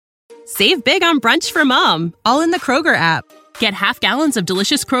Save big on brunch for mom, all in the Kroger app. Get half gallons of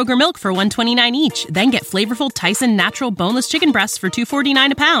delicious Kroger milk for $1.29 each. Then get flavorful Tyson natural boneless chicken breasts for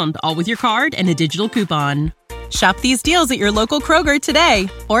 $2.49 a pound, all with your card and a digital coupon. Shop these deals at your local Kroger today,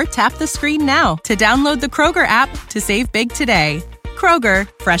 or tap the screen now to download the Kroger app to save big today. Kroger,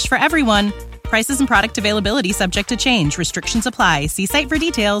 fresh for everyone. Prices and product availability subject to change. Restrictions apply. See site for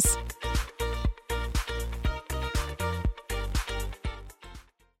details.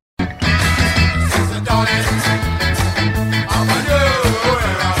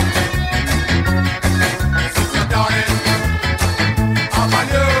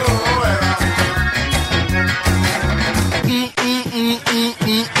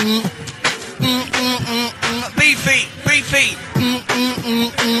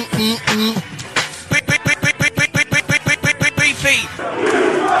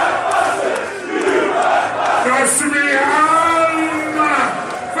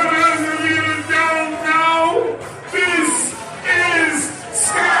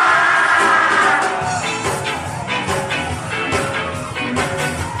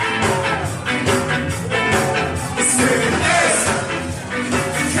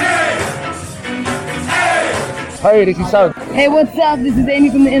 Hey, this is Sam. Hey, what's up? This is Amy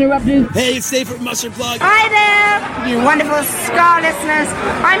from The Interrupters. Hey, it's Dave from Mustard Plug. Hi there, you wonderful Scar listeners.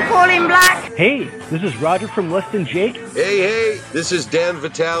 I'm Pauline Black. Hey, this is Roger from Less Than Jake. Hey, this is Dan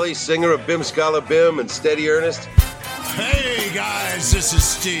Vitale, singer of Bim Scala Bim and Steady Ernest. Hey, guys, this is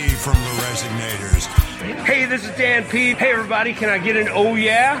Steve from The Resignators. Hey, this is Dan P. Hey, everybody, can I get an oh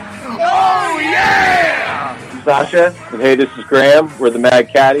yeah? Oh yeah! Sasha, and hey, this is Graham. We're the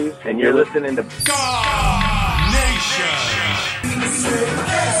Mad Caddies, and you're listening to God Nation.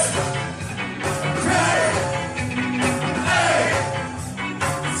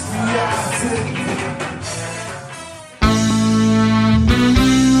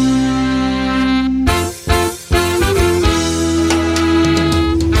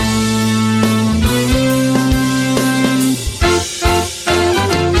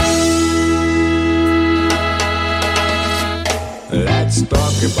 Let's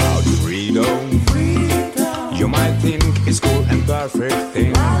talk about freedom. You might think it's cool and perfect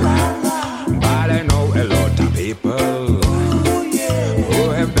thing, but I know a lot of people who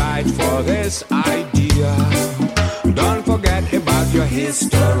have died for this idea. Don't forget about your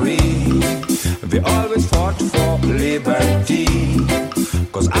history. They always fought for liberty,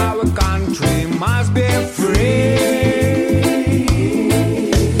 'cause our country must be free.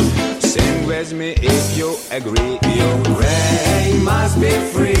 Sing with me if you agree. Ukraine must be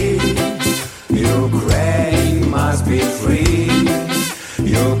free. Ukraine must be free.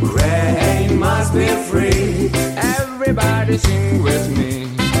 Ukraine must be free. Everybody sing with me.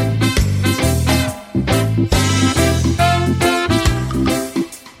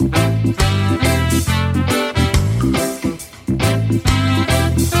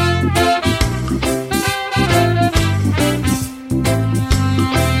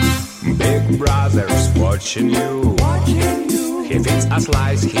 Big Brother's watching you. He feeds us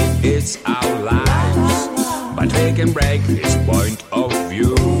lies, he eats our lives. But we can break his point of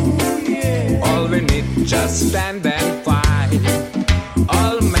view. All we need, just stand and fight.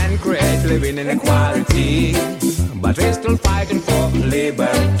 All men create living in equality, but we're still fighting for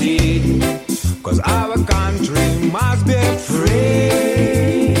liberty. 'Cause our country must be free.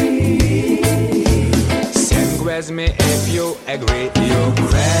 Sing with me if you agree.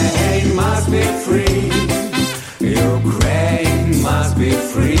 Ukraine must be free. Ukraine must be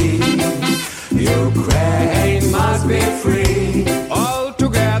free. Ukraine must be free. All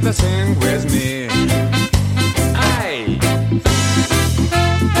together sing with me. Aye.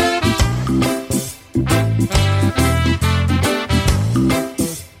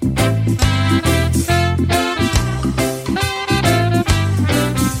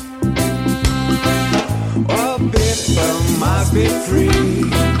 All people must be free.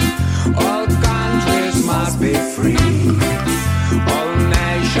 All countries must be free. All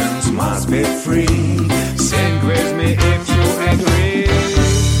nations must be free. Sing with me if you agree.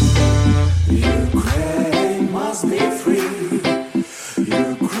 Ukraine must be free.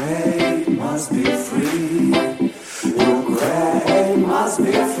 Ukraine must be free. Ukraine must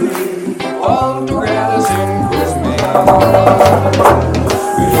be free. All together sing with me.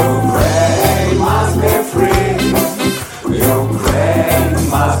 Ukraine must be free. Ukraine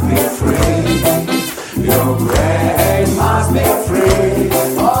must be free. Ukraine must be free.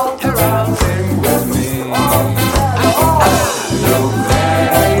 All around sing with me.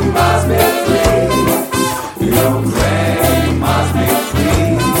 Ukraine must be free. Ukraine must be free.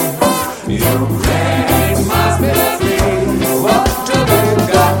 Ukraine must be free. What do we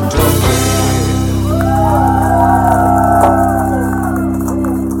got to do?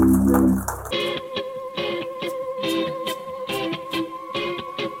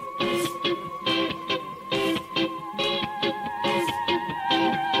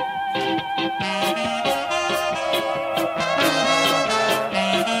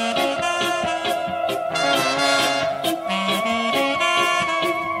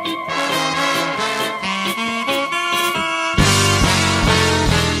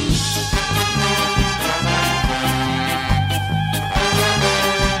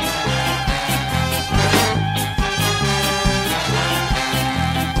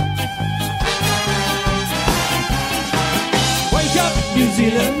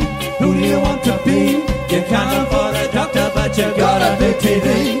 Zealand. Who do you want to be? You can't afford a doctor, but you got a big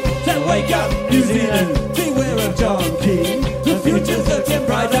TV. So wake up, New Zealand, beware of John Key. The future's looking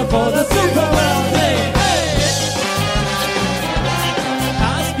brighter for the super wealthy. Hey!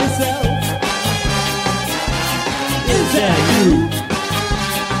 Ask yourself, is that you?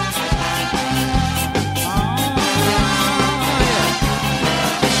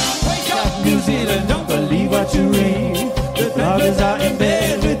 Wake up, New Zealand, don't believe what you read. The bloggers are in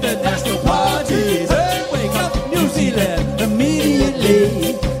bed with the national parties. Hey, wake up, New Zealand,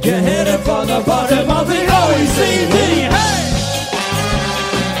 immediately. You're headed for the bottom of the OECD. Hey!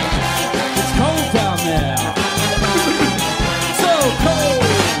 It's cold down there. So cold.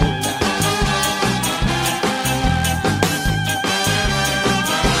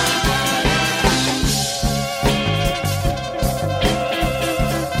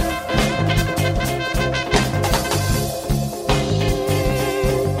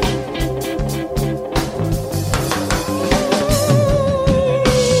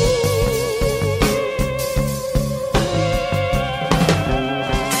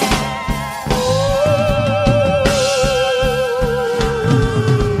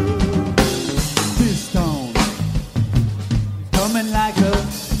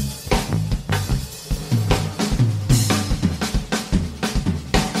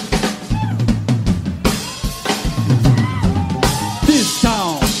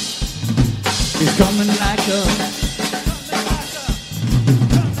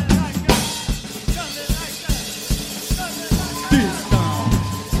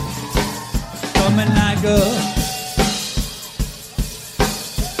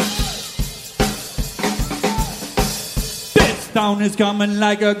 Is coming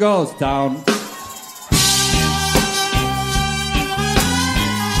like a ghost town.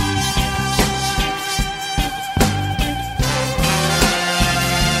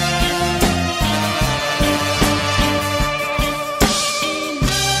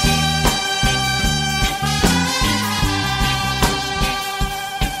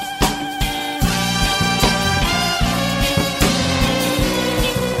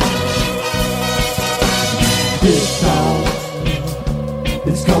 This town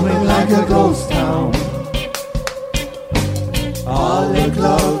is coming like a ghost town. All the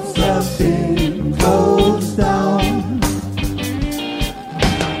clubs have been closed down.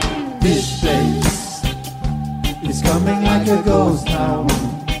 This place is coming like a ghost town.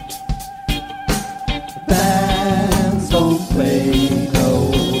 Bands don't play no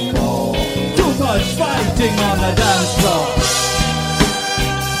more. Too much fighting on the dance floor.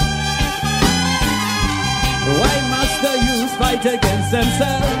 Why must the youth fight against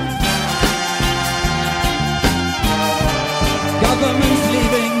themselves? Government's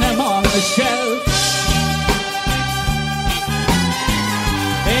leaving them on the shelf.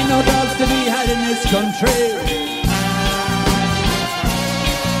 Ain't no dogs to be had in this country.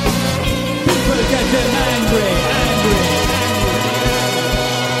 People getting angry.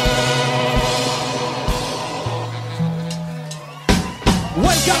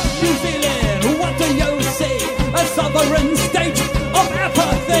 Wake up, New Zealand, what do you say? A sovereign state of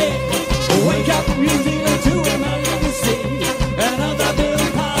apathy. Wake up, New Zealand, to emergency. Another bill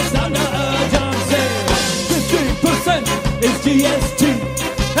passed under urgency. 50% is GST.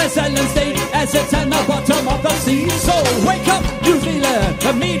 A silent state assets at the bottom of the sea. So wake up, New Zealand,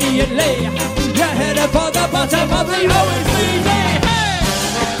 immediately. You're headed for the bottom of the OECD.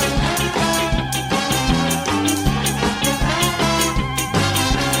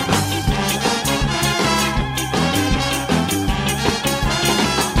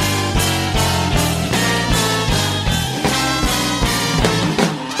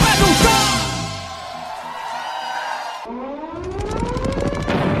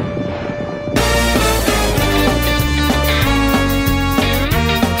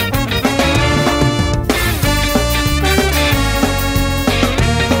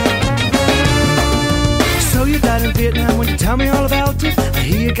 Tell me all about it. I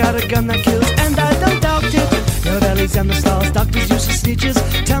hear you got a gun that kills, and I don't doubt it. Your bellies and the stars, doctors use the stitches.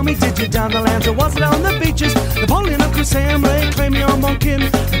 Tell me, did you down the lands or was it on the beaches? Napoleon, Uncle Sam, Ray, claim your own kin.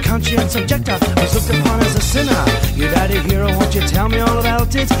 The conscience objector was looked upon as a sinner. You daddy hero, won't you tell me all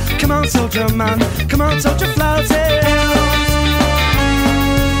about it? Come on, soldier man, come on, soldier flouty.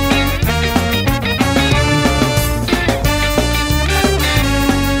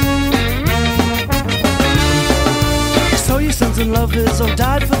 Sons and lovers all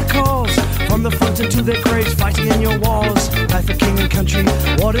died for the cause. From the front into their graves, fighting in your wars. Life for king and country,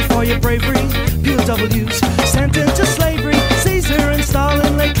 watered for your bravery. POWs sent into slavery. Caesar and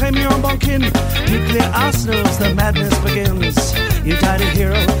Stalin lay claim your own bonkin. Nuclear arsenals, the madness begins. You died a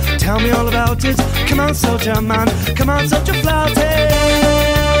hero, tell me all about it. Come on, soldier man, come on, soldier flouty.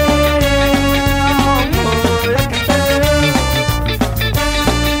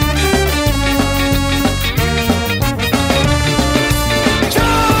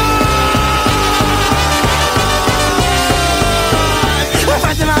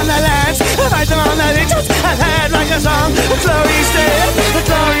 Fight them on the beaches, I've heard like a song. The glory is dead, the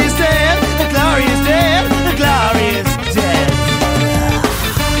glory is dead, the glory is dead, the glory is dead.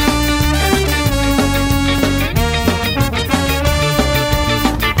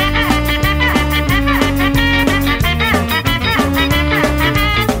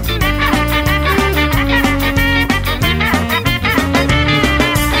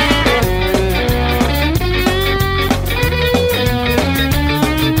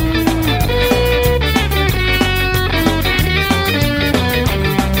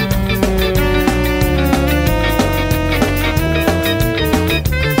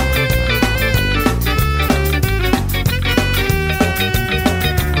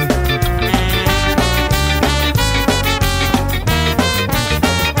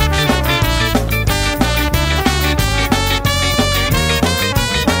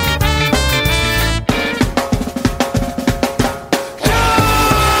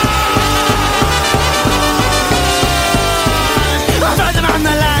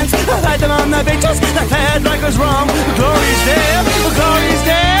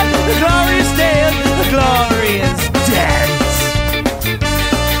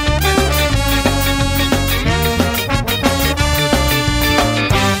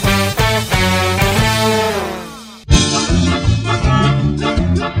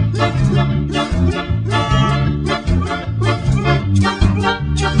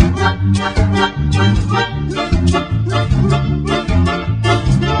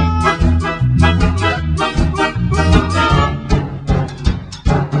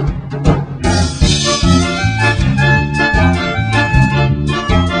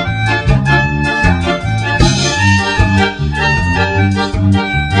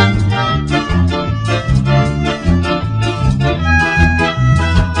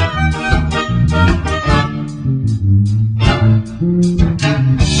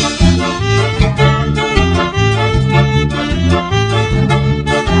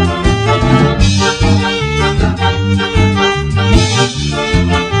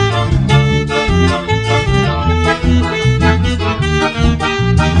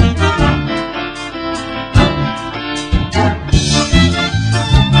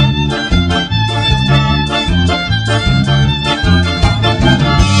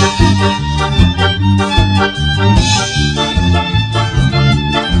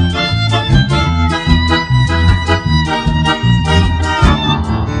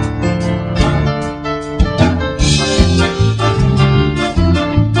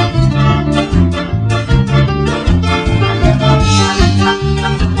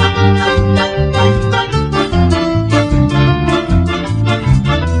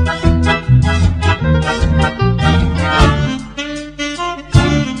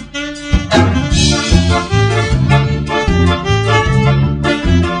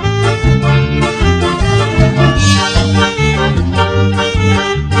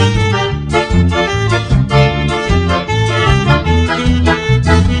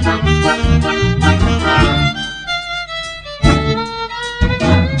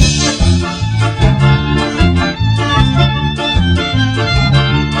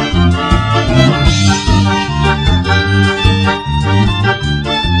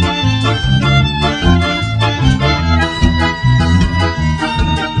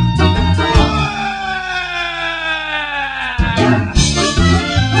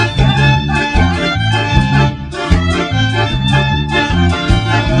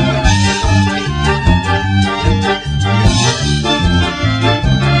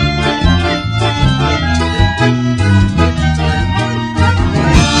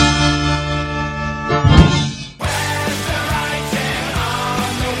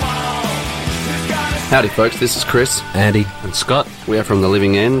 Howdy folks, this is Chris, Andy and Scott. We are from The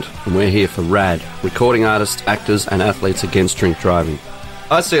Living End and we're here for RAD, recording artists, actors and athletes against drink driving.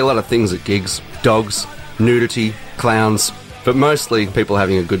 I see a lot of things at gigs, dogs, nudity, clowns, but mostly people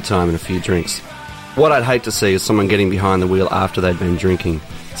having a good time and a few drinks. What I'd hate to see is someone getting behind the wheel after they've been drinking.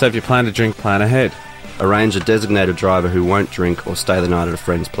 So if you plan to drink, plan ahead. Arrange a designated driver who won't drink or stay the night at a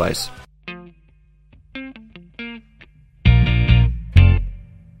friend's place.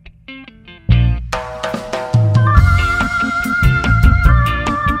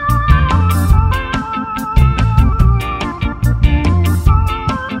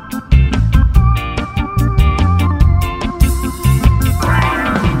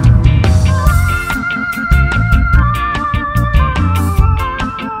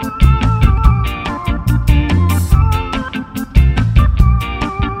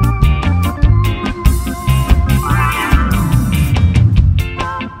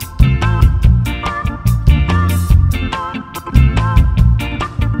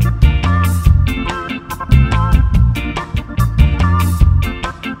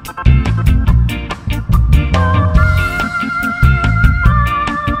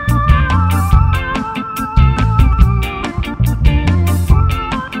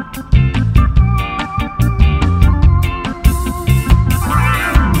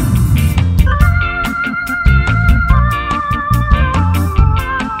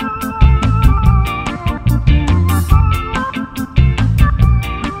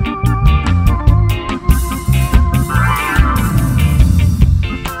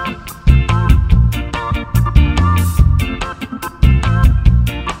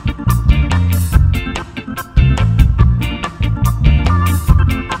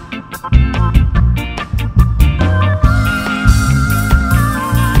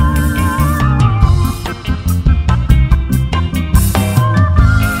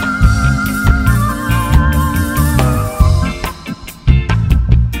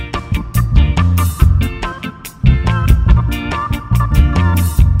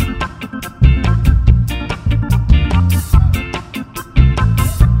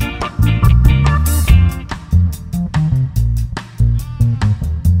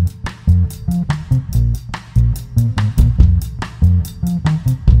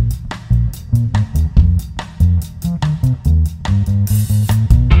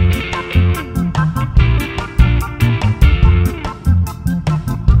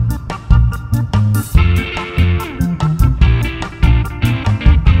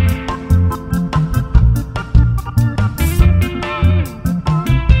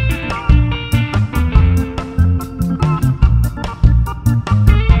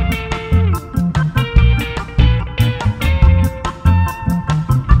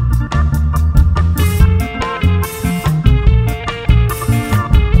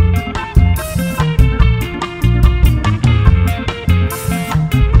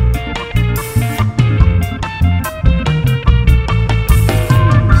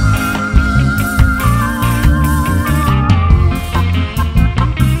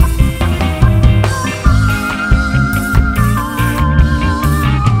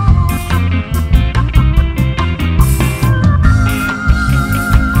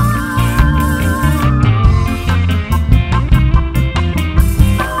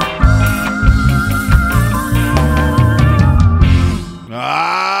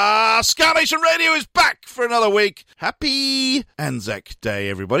 Nation Radio is back for another week. Happy Anzac Day,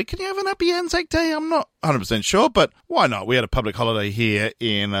 everybody. Can you have an happy Anzac Day? I'm not 100% sure, but why not? We had a public holiday here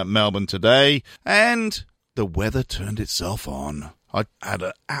in Melbourne today, and the weather turned itself on. I had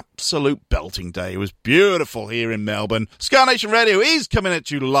an absolute belting day. It was beautiful here in Melbourne. Ska Nation Radio is coming at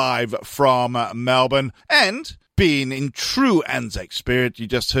you live from Melbourne, and being in true Anzac spirit, you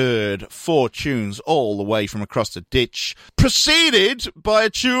just heard 4 tunes all the way from across the ditch, preceded by a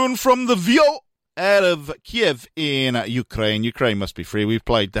tune from the Vyo out of Kiev in Ukraine. Ukraine must be free. We've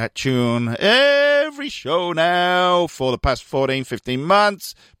played that tune every show now for the past 14, 15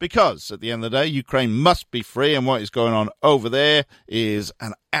 months, because at the end of the day, Ukraine must be free, and what is going on over there is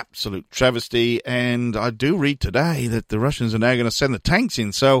an absolute travesty. And I do read today that the Russians are now going to send the tanks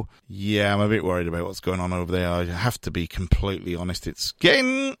in, so yeah, I'm a bit worried about what's going on over there. I have to be completely honest. It's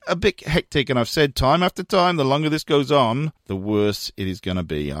getting a bit hectic, and I've said time after time, the longer this goes on, the worse it is going to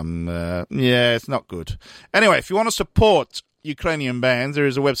be. It's not good. Anyway, if you want to support Ukrainian bands, there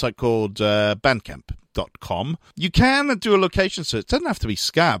is a website called Bandcamp.com. You can do a location search. It doesn't have to be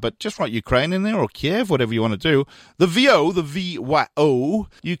ska, but just write Ukraine in there, or Kiev, whatever you want to do. The VO, the VYO,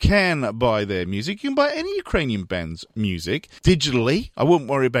 you can buy their music. You can buy any Ukrainian band's music digitally. I wouldn't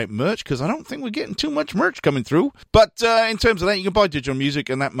worry about merch, because I don't think we're getting too much merch coming through. But in terms of that, you can buy digital music,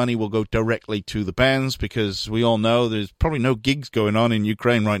 and that money will go directly to the bands, because we all know there's probably no gigs going on in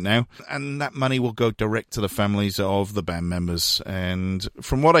Ukraine right now, and that money will go direct to the families of the band members. And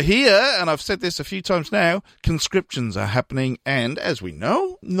from what I hear, and I've said this a few times now, conscriptions are happening, and as we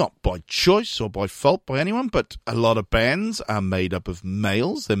know, not by choice or by fault by anyone, but a lot of bands are made up of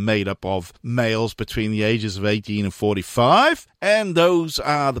males. They're made up of males between the ages of 18 and 45, and those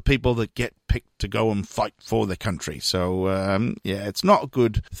are the people that get picked to go and fight for the country. So, it's not a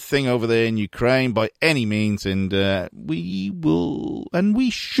good thing over there in Ukraine by any means, and we will, and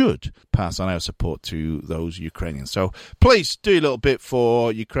we should pass on our support to those Ukrainians. So please do a little bit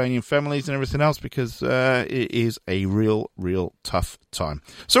for Ukrainian families and everything else, because it is a real tough time.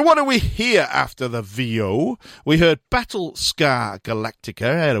 So what do we hear after the VO? We heard Battle Ska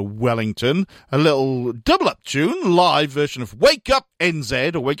Galactica out of Wellington, a little double-up tune, live version of Wake Up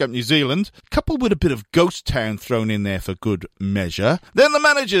NZ, or Wake Up New Zealand, coupled with a bit of Ghost Town thrown in there for good measure. Then the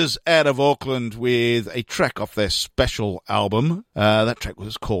Managers out of Auckland with a track off their special album. That track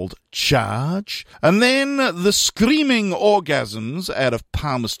was called Charge. And then the Screaming Orgasms out of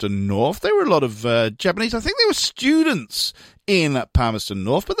Palmerston North. They were a lot of Japanese. I think they were students in Palmerston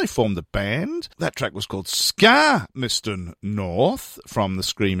North, but they formed a band. That track was called Scarmiston North from the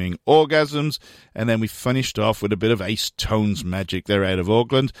Screaming Orgasms. And then we finished off with a bit of Ace Tones magic. They're out of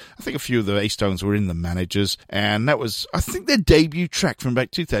Auckland. I think a few of the Ace Tones were in the Managers, and that was, I think, their debut track from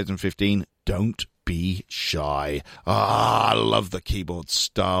about 2015, Don't Be Shy. I love the keyboard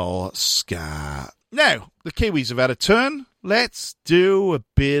style ska. Now, the Kiwis have had a turn. Let's do a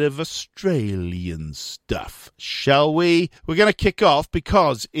bit of Australian stuff, shall we? We're going to kick off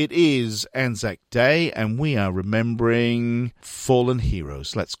because it is Anzac Day and we are remembering fallen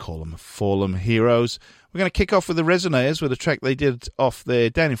heroes. Let's call them fallen heroes. We're going to kick off with the Resonators with a track they did off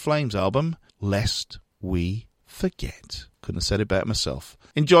their Down in Flames album, Lest We Forget. Couldn't have said it better myself.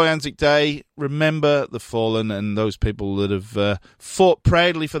 Enjoy Anzac Day. Remember the fallen and those people that have fought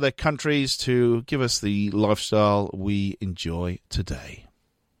proudly for their countries to give us the lifestyle we enjoy today.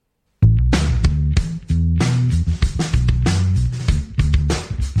 The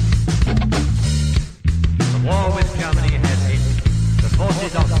war with Germany has ended. The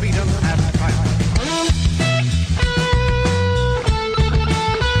forces of freedom have triumphed.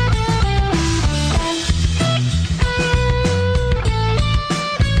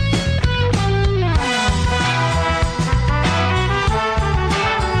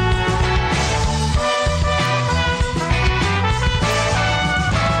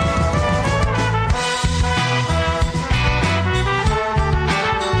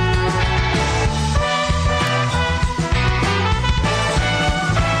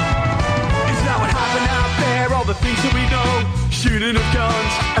 Shooting of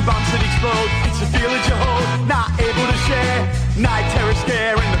guns and bombs that explode. It's a feeling you hold, not able to share. Night terror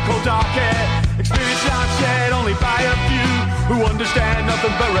scare in the cold dark air. Experience not shared only by a few who understand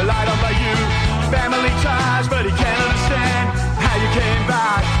nothing but relied on by you. Family ties, but he can't understand how you came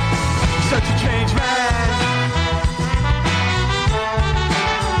back. Such a changed man.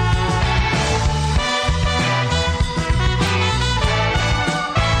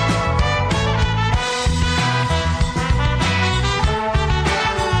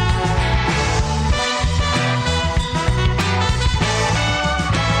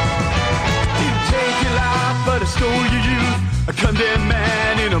 Stole your youth, a condemned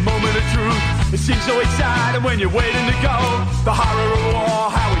man in a moment of truth. It seems so exciting when you're waiting to go. The horror of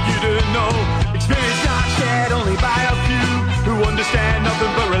war, how are you to know? Experience not shared only by a few who understand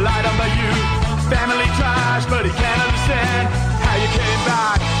nothing but relied on by you. Family tries, but he can't understand how you came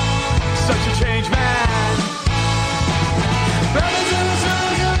back. Such a changed man. Brothers and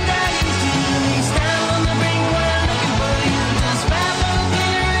sons of dying steam, we stand on the brink, we're looking for you. Just wrap up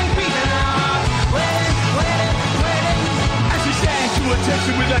here and creeping out. Waiting. As we stand to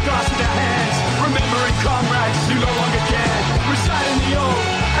attention with our thoughts in our hands, remembering comrades who no longer can. Reciting the old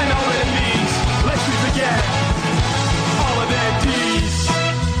and all that it means, lest we forget all of their deeds.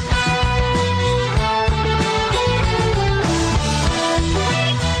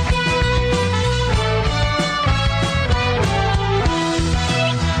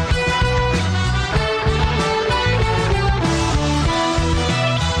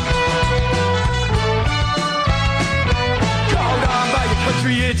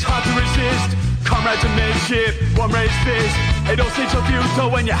 It's hard to resist. Comrades in midship, one raised fist. It all seems so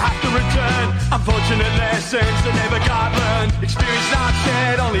futile when you have to return. Unfortunate lessons that never got learned. Experience not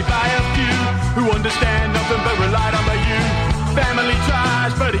shared only by a few who understand nothing but relied on by you. Family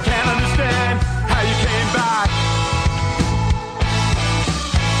tries, but he can't understand how you came back.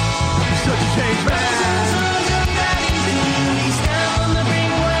 Such a changed man.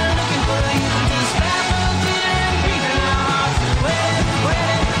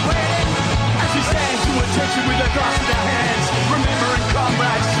 Attention with their thoughts in their hands, remembering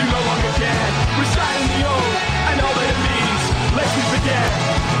comrades who no longer can. Reciting the old and all that it means, lest we forget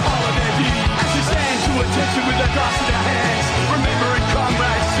all of their deeds. As we stand to attention with their thoughts in their hands, remembering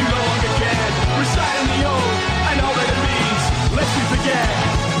comrades who no longer can. Reciting the old and all that it means, lest we forget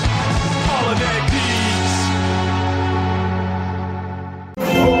all of their deeds.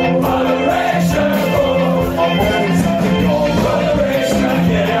 Moderation, moderation,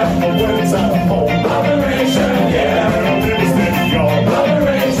 yeah, moderation, yeah,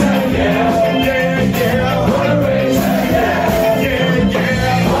 moderation, yeah, moderation, yeah,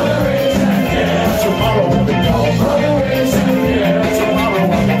 moderation, yeah, tomorrow will be gone.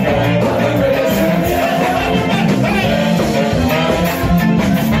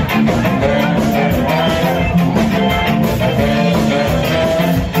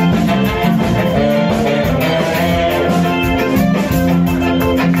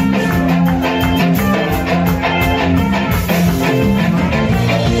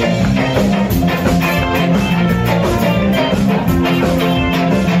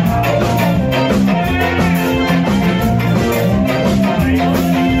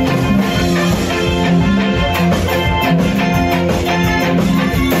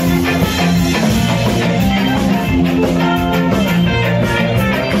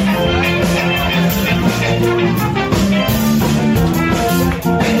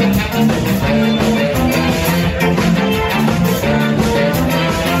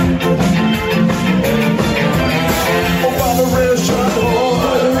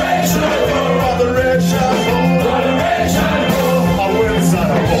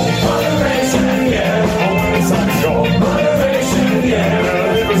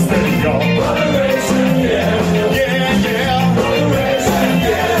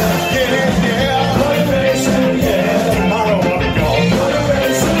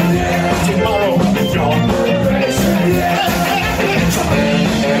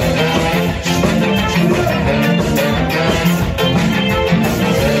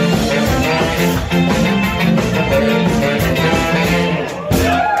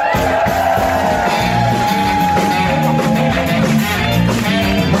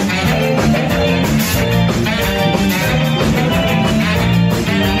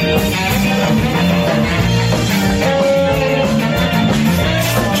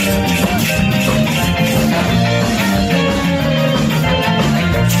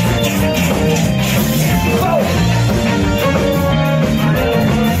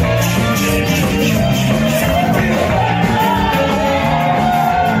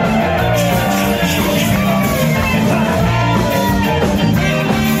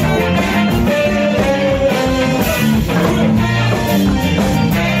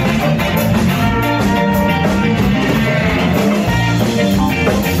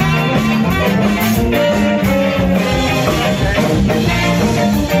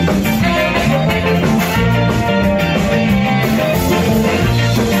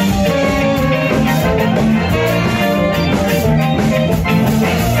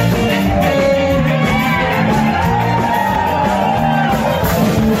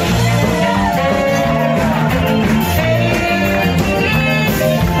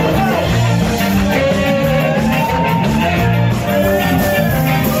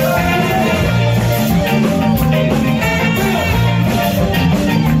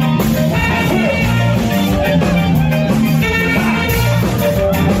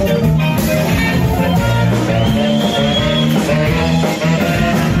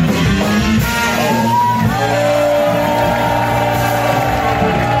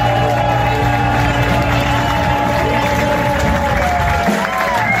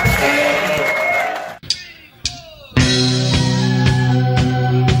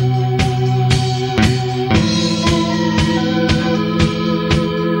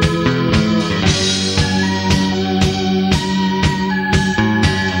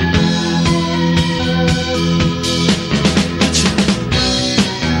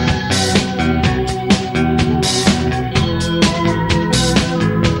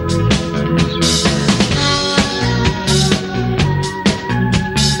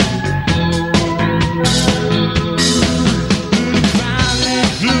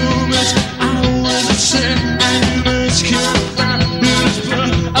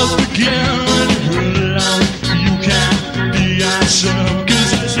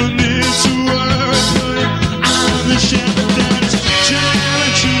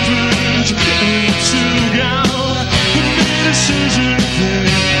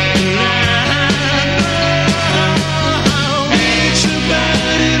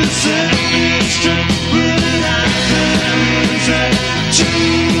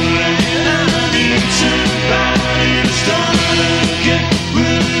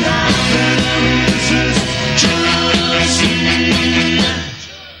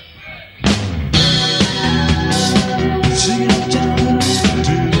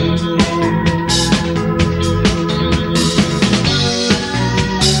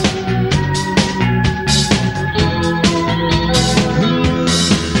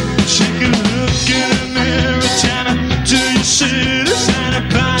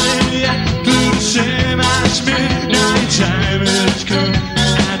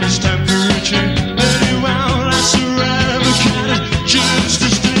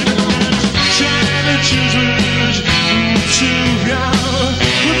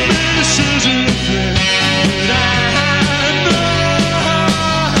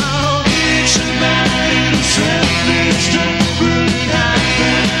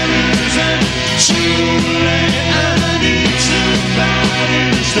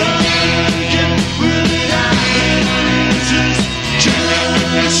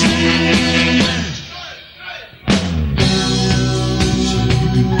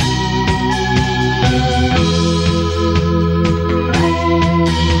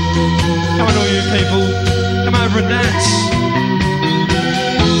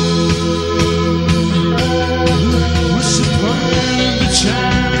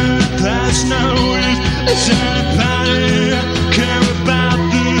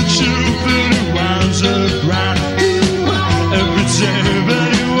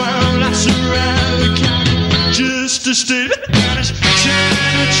 To stay honest,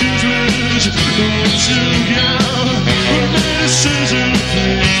 trying to choose which road to go. We made a decision,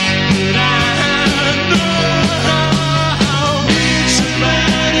 but I know need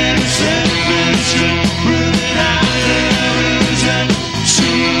somebody to set me straight. Running out of illusion,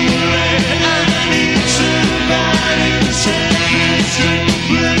 too late. I need somebody to set me straight.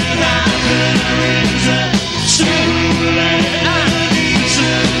 Running out of illusion, too late. I need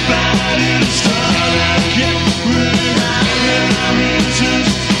somebody to start again.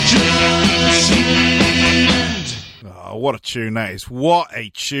 Oh, what a tune that is. What a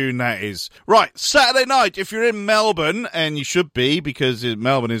tune that is. Right, Saturday night, if you're in Melbourne, and you should be, because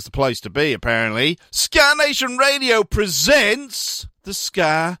Melbourne is the place to be, apparently, Ska Nation Radio presents the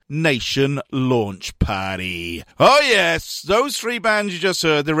Ska Nation Launch Party. Oh yes, those three bands you just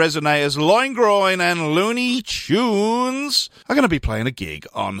heard, the Resonators, Loin Groin and Looney Tunes, are going to be playing a gig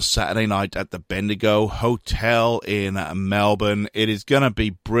on Saturday night at the Bendigo Hotel in Melbourne. It is going to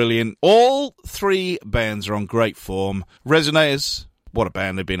be brilliant. All three bands are on great form. Resonators, what a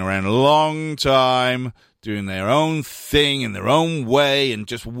band. They've been around a long time, doing their own thing in their own way and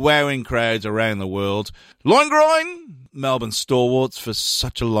just wowing crowds around the world. Loin Groin, Melbourne stalwarts for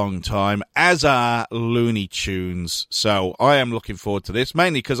such a long time, as are Looney Tunes. So I am looking forward to this,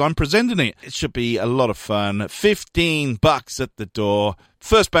 mainly because I'm presenting it. It should be a lot of fun. $15 at the door.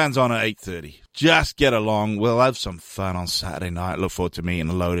 First band's on at 8:30. Just get along. We'll have some fun on Saturday night. Look forward to meeting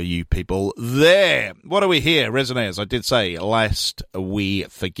a load of you people there. What are we here? Resonators, I did say, lest we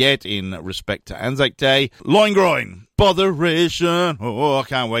forget, in respect to Anzac Day. Loin Groin, Botheration. Oh, I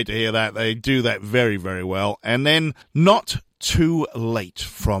can't wait to hear that. They do that very, very well. And then Not Too Late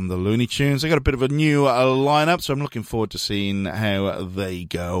from the Looney Tunes. They got a bit of a new lineup, so I'm looking forward to seeing how they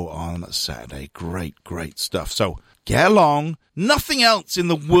go on Saturday. Great, great stuff. So get along. Nothing else in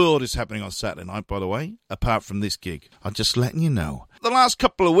the world is happening on Saturday night, by the way, apart from this gig. I'm just letting you know. The last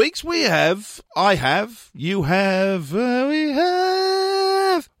couple of weeks we've had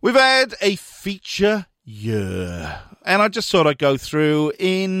a feature year. And I just thought I'd go through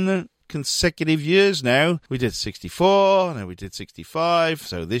in consecutive years now. We did 64, and then we did 65,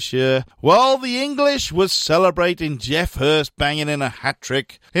 so this year, well, the English was celebrating Jeff Hurst banging in a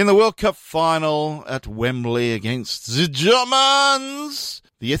hat-trick in the World Cup final at Wembley against the Germans.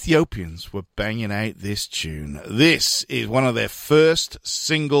 The Ethiopians were banging out this tune. This is one of their first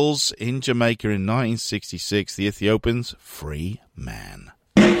singles in Jamaica in 1966. The Ethiopians, Free Man.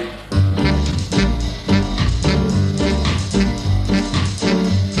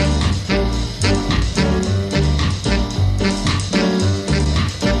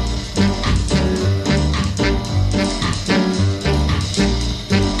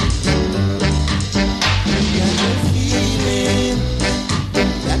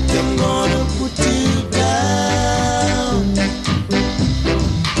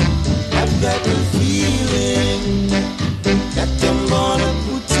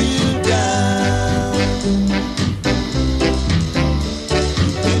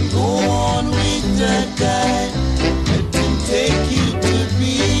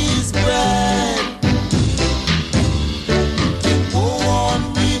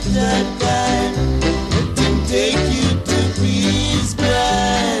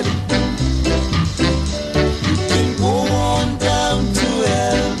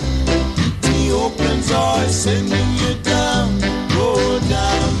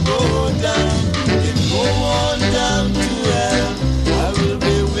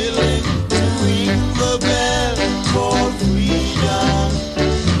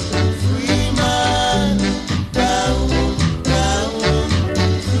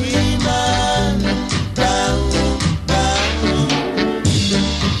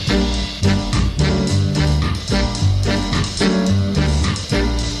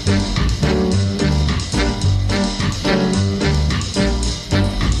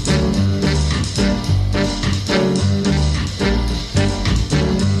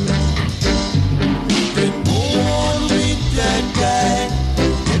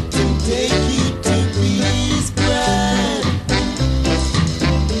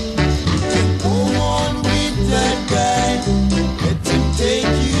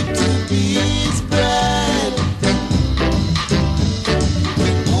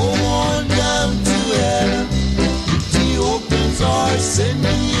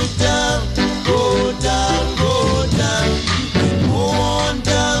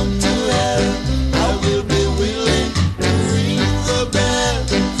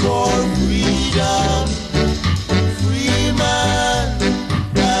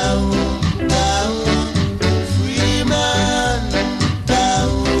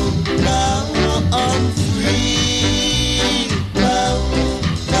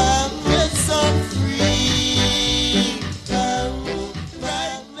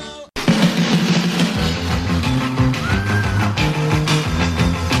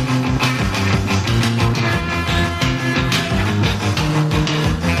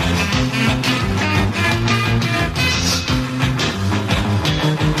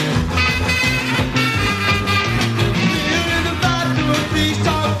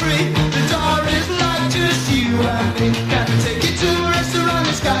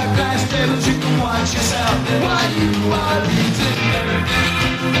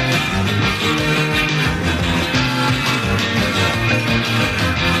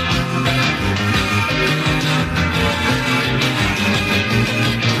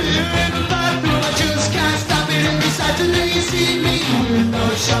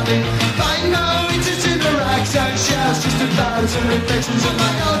 mirrors and reflections of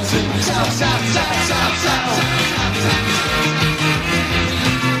my own self,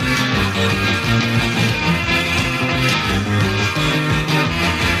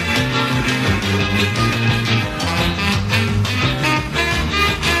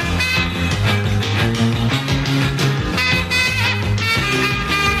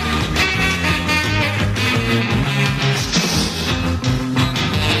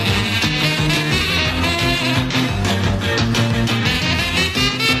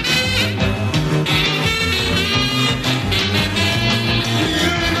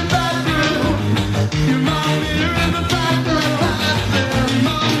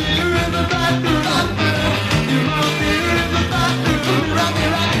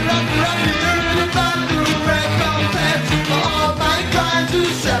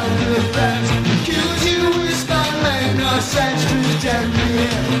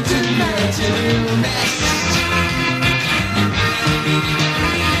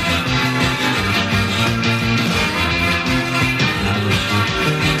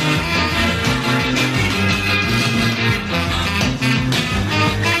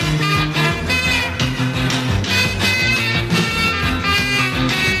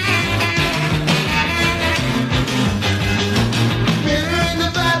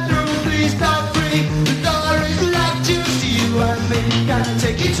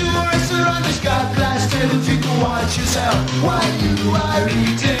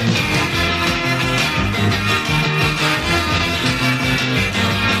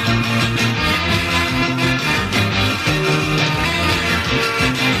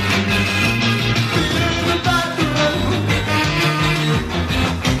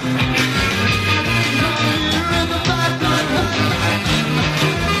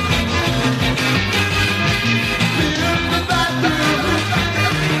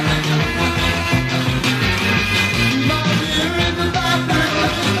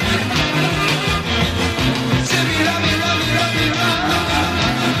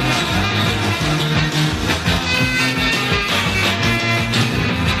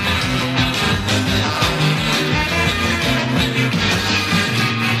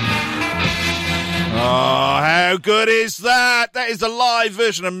 good is that? That is a live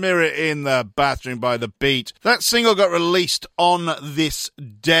version of Mirror in the Bathroom by The Beat. That single got released on this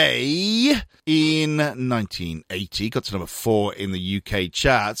day in 1980. Got to number 4 in the UK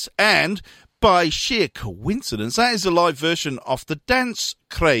charts. And by sheer coincidence, that is a live version of the Dance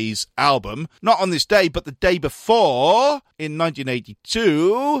Craze album. Not on this day, but the day before, in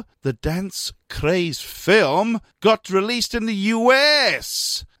 1982, the Dance Craze film got released in the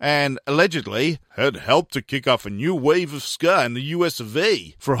US and allegedly had helped to kick off a new wave of ska in the US of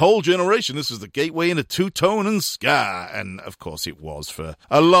A. For a whole generation, this was the gateway into two-tone and ska, and of course it was for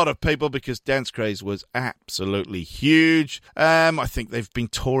a lot of people because Dance Craze was absolutely huge. I think they've been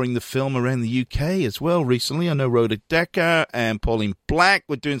touring the film around the UK as well recently. I know Rhoda Decker and Pauline Black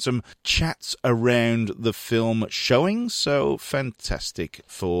were doing some chats around the film showing, so fantastic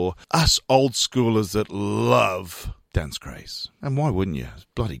for us old schoolers that love Dance Craze. And why wouldn't you? It's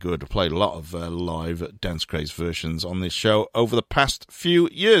bloody good. I played a lot of live Dance Craze versions on this show over the past few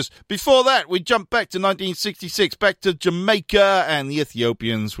years. Before that, we jumped back to 1966, back to Jamaica and the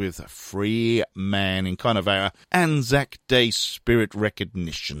Ethiopians with Free Man in kind of our Anzac Day spirit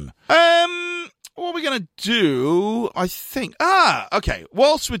recognition. What are we going to do, I think? Okay.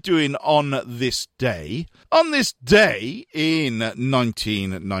 Whilst we're doing On This Day in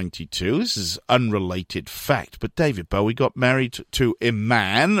 1992, this is unrelated fact, but David Bowie got married to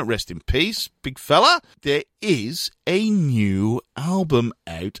Iman, rest in peace, big fella. There is a new album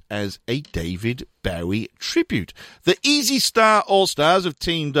out as a David Bowie tribute. The Easy Star All-Stars have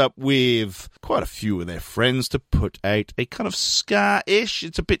teamed up with quite a few of their friends to put out a kind of ska-ish,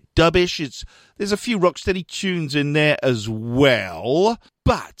 it's a bit dubbish, there's a few rocksteady tunes in there as well,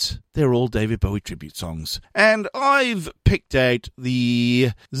 but they're all David Bowie tribute songs. And I've picked out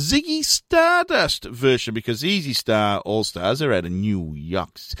the Ziggy Stardust version because Easy Star All-Stars are out of New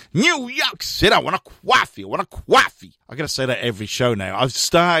York City. I want a coffee. I gotta say that every show now. I've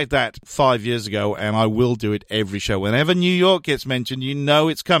started that 5 years ago and I will do it every show. Whenever New York gets mentioned, you know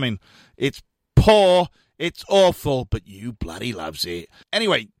it's coming. It's poor. It's awful, but you bloody loves it.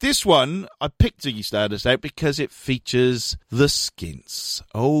 Anyway, this one, I picked Ziggy Stardust out because it features the Skints.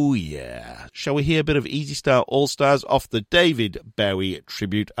 Oh, yeah. Shall we hear a bit of Easy Star All-Stars off the David Bowie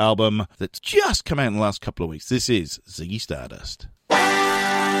tribute album that's just come out in the last couple of weeks? This is Ziggy Stardust.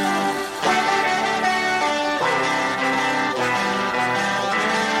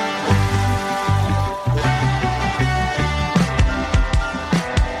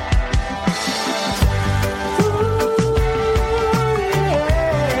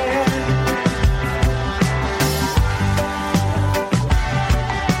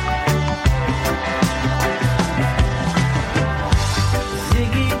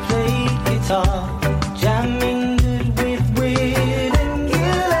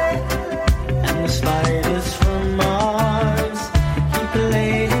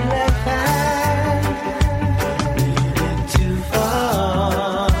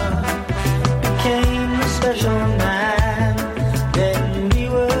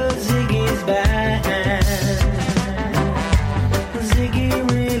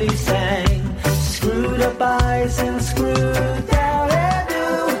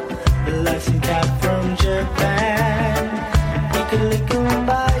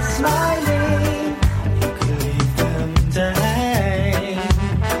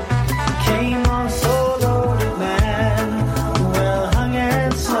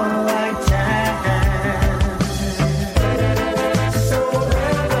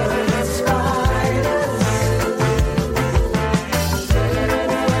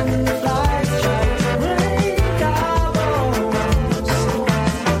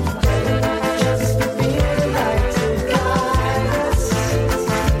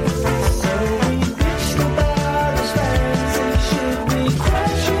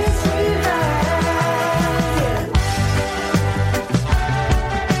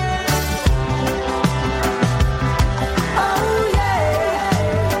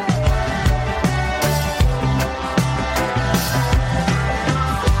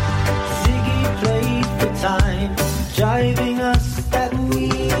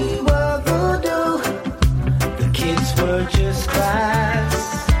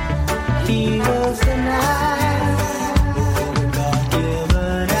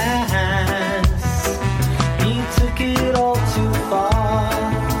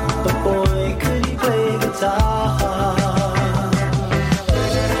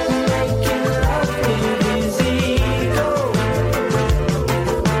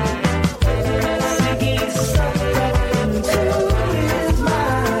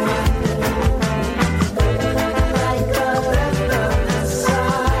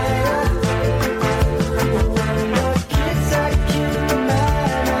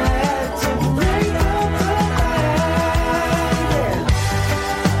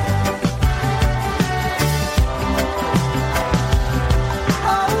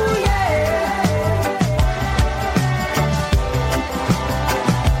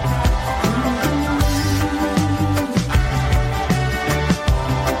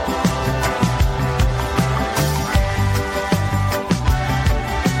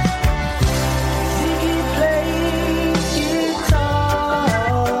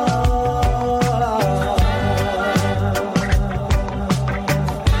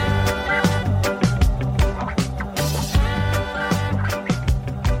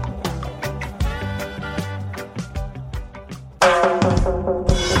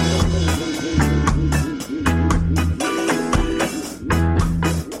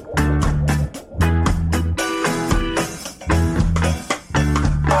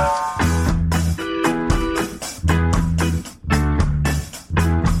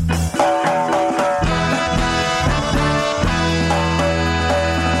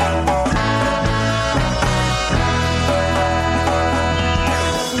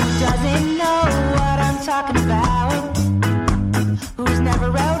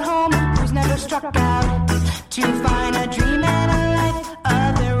 struck out to find a dream and a life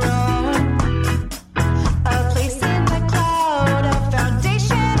of their own. A place in the cloud, a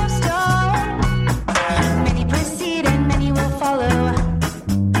foundation of stone. Many proceed and many will follow.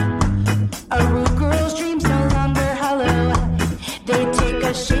 A rude girl's dreams no longer hollow. They take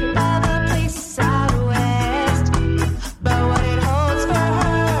a shape of a place out west. But what it holds for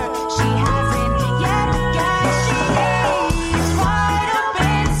her, she hasn't yet guessed. She needs wide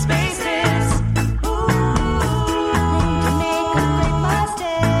open spaces. Room to make a great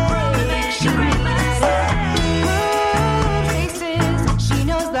mistake. She needs rude faces. She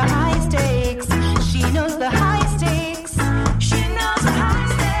knows the high stakes. She knows the high stakes. She knows the high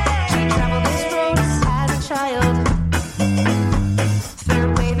stakes. She traveled this road as a child. Third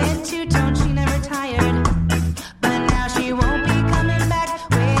wave and two-tone, she never tired. But now she won't be coming back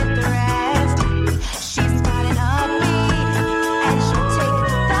with the rest. She's got an upbeat, and she'll take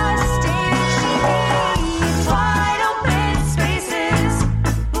the stage. She needs wide open spaces.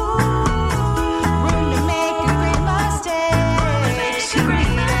 Room to make a great mistake. She needs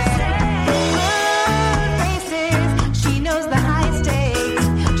rude faces. She knows the high stakes.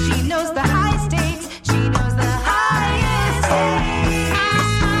 She knows the high stakes. She knows the highest stakes.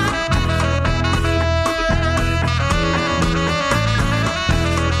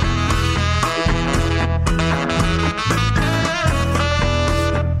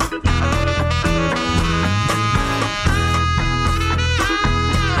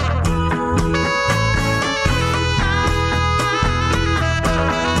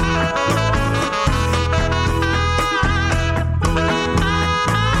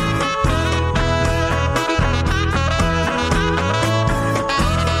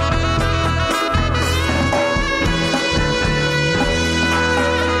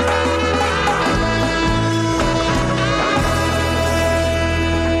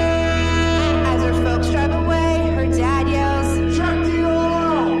 As her folks drive away, her dad yells, "Shut the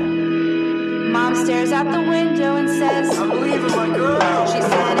door!" Mom stares out the window and says, "I'm leaving my girl." She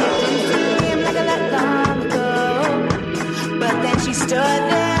said it didn't seem like that long ago. But then she stood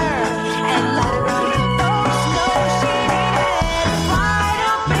there and let her own folks know she needed wide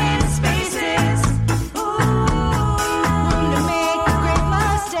open spaces. Room to make a great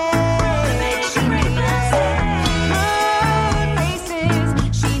mistake. She needs rude faces.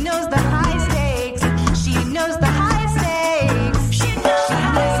 She knows the high stakes. She knows the high stakes. She knows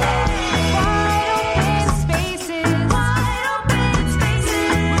wide open spaces. Wide open spaces.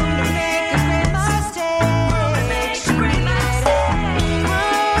 Room to make a great mistake. She needs rude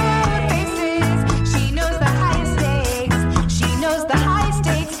faces. She knows the high stakes. She knows the high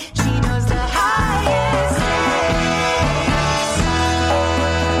stakes. She knows the highest stakes.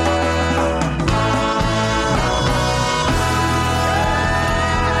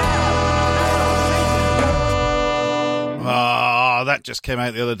 Ah, that just came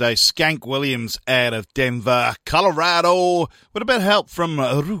out the other day. Skank Williams out of Denver, Colorado, with a bit of help from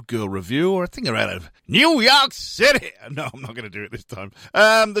Rude Girl Review, or I think they're out of New York City. No, I'm not going to do it this time.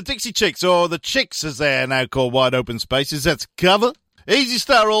 The Dixie Chicks, or the Chicks as they are now called, Wide Open Spaces. That's a cover. Easy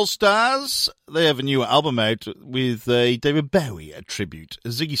Star All Stars, they have a new album out with a David Bowie tribute.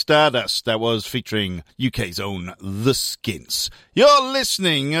 Ziggy Stardust, that was featuring UK's own The Skins. You're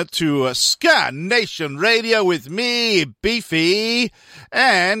listening to Ska Nation Radio with me, Beefy,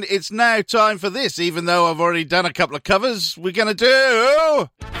 and it's now time for this, even though I've already done a couple of covers. We're going to do...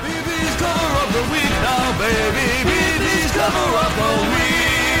 Beefy's cover of the week now, baby. Beefy's cover of the week.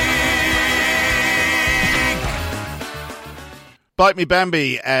 Bite Me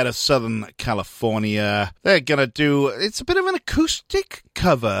Bambi out of Southern California. They're going to do, it's a bit of an acoustic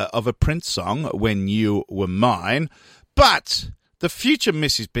cover of a Prince song, When You Were Mine. But the future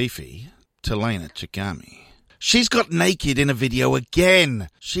Mrs. Beefy, Talena Chagami, she's got naked in a video again.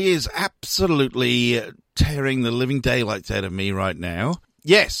 She is absolutely tearing the living daylights out of me right now.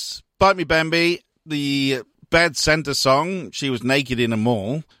 Yes, Bite Me Bambi, the Bad Santa song, she was naked in a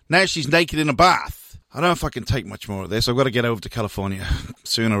mall. Now she's naked in a bath. I don't know if I can take much more of this. I've got to get over to California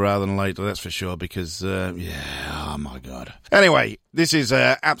sooner rather than later, that's for sure, because, oh my God. Anyway, this is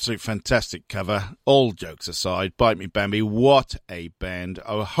an absolute fantastic cover. All jokes aside, Bite Me Bambi, what a band.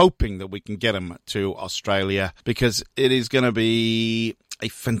 I'm hoping that we can get them to Australia, because it is going to be a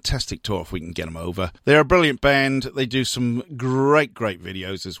fantastic tour if we can get them over. They're a brilliant band. They do some great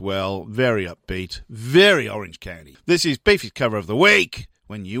videos as well. Very upbeat, very Orange County. This is Beefy's cover of the week,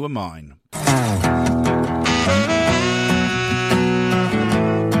 When You Were Mine.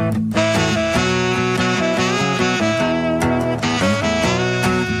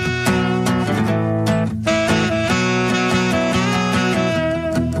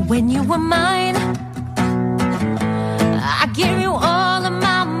 When you were mine, I gave you all of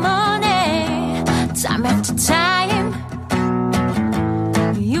my money, time after time.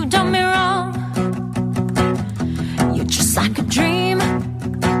 You've done me wrong. You're just like a dream.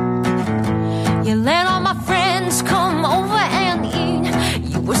 You let all my friends come over and eat.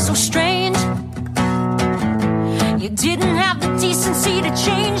 You were so strange. You didn't have the decency to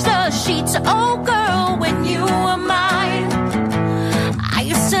change the sheets. Oh girl, when you were mine, I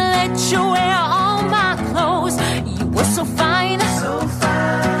used to let you wear all my clothes. You were so fine, so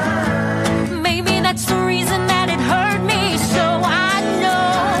fine. Maybe that's the reason that it hurt me so. I know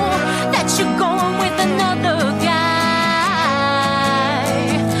that you're going with another guy.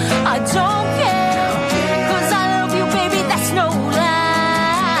 I don't care, 'cause I love you, baby, that's no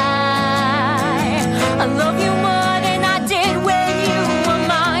lie. I love you more than I did when you were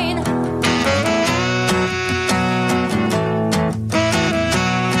mine.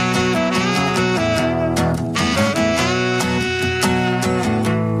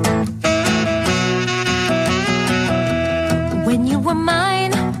 When you were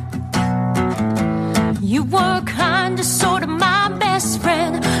mine, you were kinda sorta my best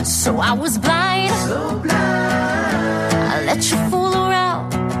friend. So I was blind, so blind. I let you fool around.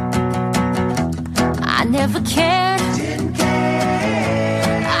 I never cared, didn't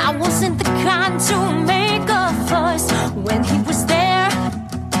care. I wasn't the kind to make a fuss when he was there,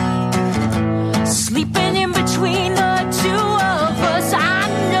 sleeping in between the two of us. I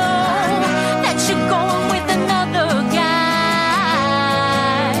know that you're going with another guy.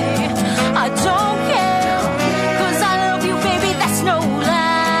 I don't care, 'cause I love you, baby, that's no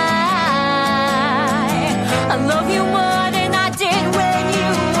lie. I love you more than I did when you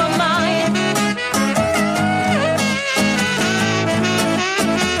were mine.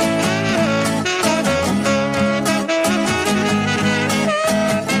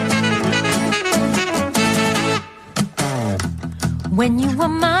 When you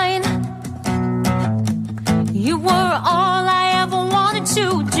were mine, you were all I ever wanted to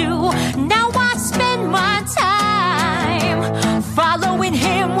do. Now I spend my time following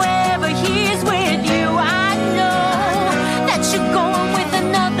him wherever he is with you. I know that you're going with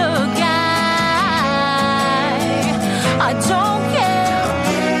another guy. I don't care,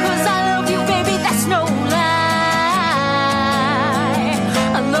 'cause I love you, baby, that's no lie.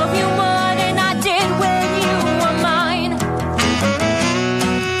 I love you more than I did when you were mine.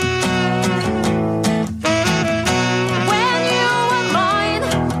 When you were mine,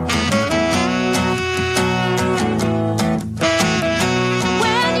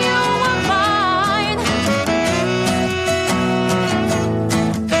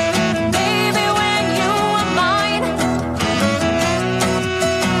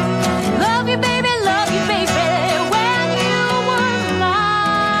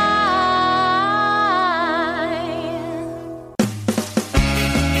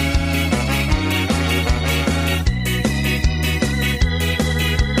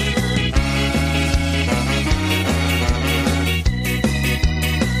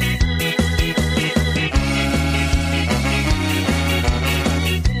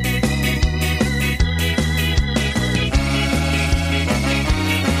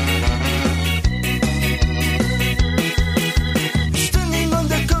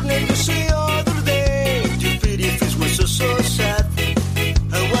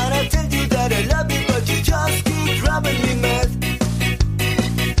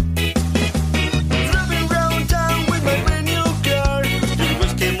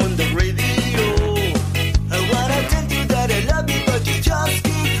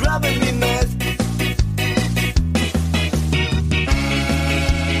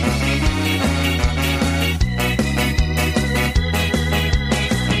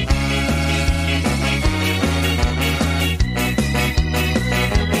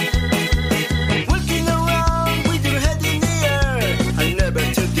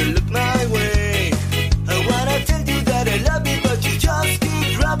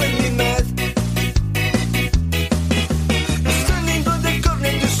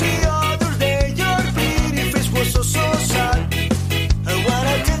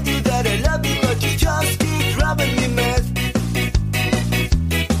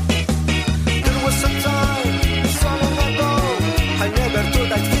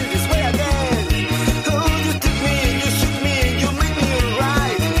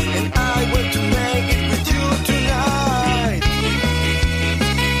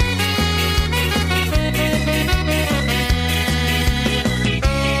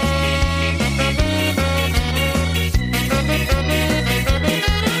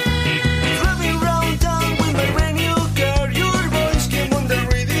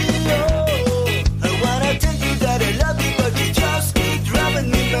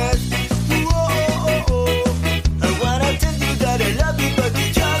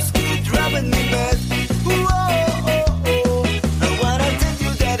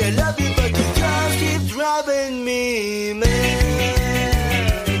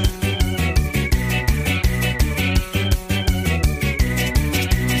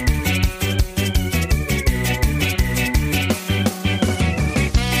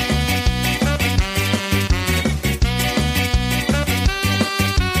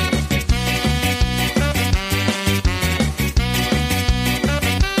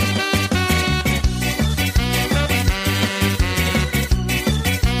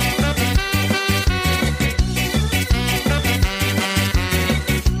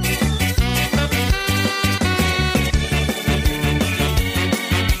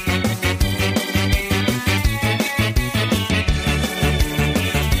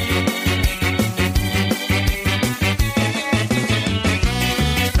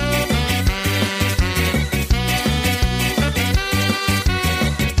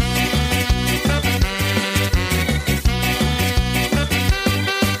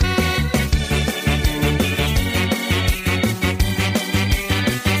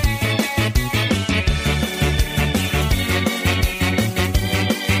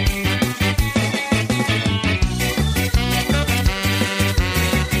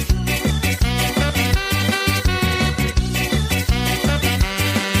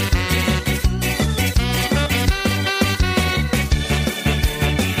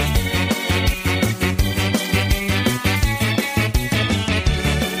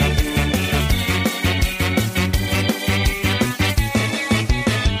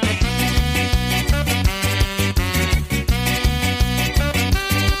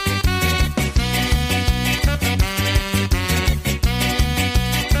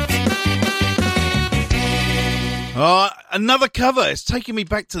 Another cover. It's taking me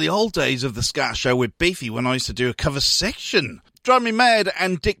back to the old days of the Ska Show with Beefy when I used to do a cover section. Drive Me Mad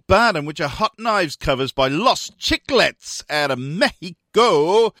and Dick Barton, which are Hot Knives covers by Los Chiclets out of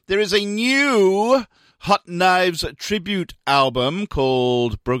Mexico. There is a new Hot Knives tribute album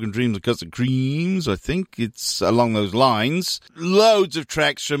called Broken Dreams Because of Creams. I think it's along those lines. Loads of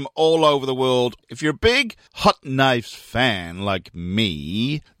tracks from all over the world. If you're a big Hot Knives fan like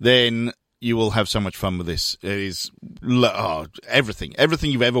me, then you will have so much fun with this. It is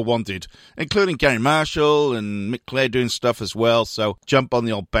everything you've ever wanted, including Gary Marshall and Mick Clare doing stuff as well. So jump on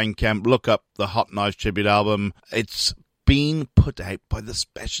the old Bandcamp, look up the Hot Knives tribute album. It's been put out by the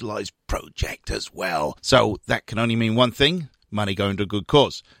Specialized Project as well. So that can only mean one thing: money going to a good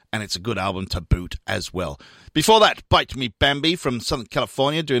cause. And it's a good album to boot as well. Before that, Bite Me Bambi from Southern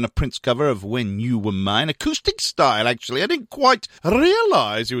California doing a Prince cover of When You Were Mine. Acoustic style, actually. I didn't quite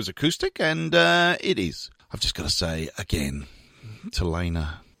realise it was acoustic, and it is. I've just got to say again to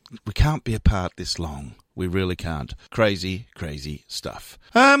Lena, we can't be apart this long. We really can't. Crazy, crazy stuff.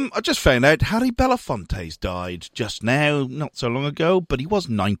 I just found out Harry Belafonte's died just now, not so long ago, but he was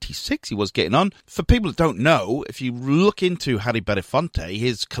 96. He was getting on. For people that don't know, if you look into Harry Belafonte,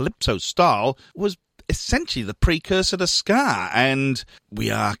 his calypso style was essentially the precursor to ska, and we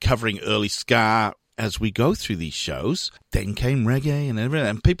are covering early ska as we go through these shows. Then came reggae and everything,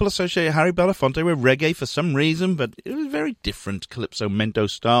 and people associate Harry Belafonte with reggae for some reason, but it was very different, calypso mento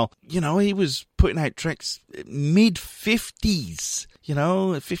style. You know, he was putting out tracks mid-50s. You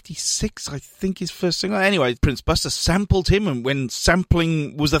know, 56, I think, his first single. Anyway, Prince Buster sampled him, and when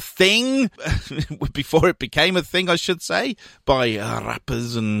sampling was a thing, before it became a thing, I should say, by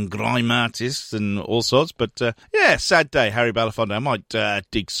rappers and grime artists and all sorts. But, yeah, sad day, Harry Belafonte. I might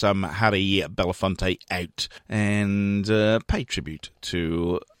dig some Harry Belafonte out and pay tribute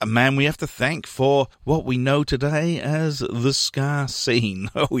to a man we have to thank for what we know today as the ska scene.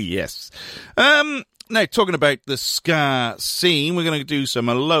 Oh, yes. Now, talking about the ska scene, we're going to do a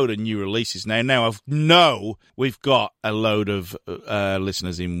load of new releases now. Now, I know we've got a load of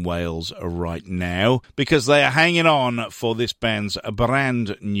listeners in Wales right now because they are hanging on for this band's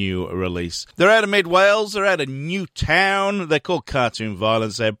brand new release. They're out of mid-Wales. They're out of Newtown. They're called Cartoon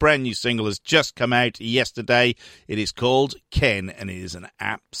Violence. Their brand new single has just come out yesterday. It is called Ken, and it is an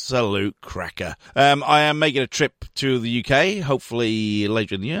absolute cracker. I am making a trip to the UK, hopefully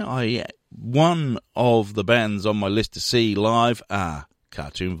later in the year. One of the bands on my list to see live are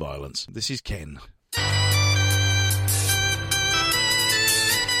Cartoon Violence. This is Ken.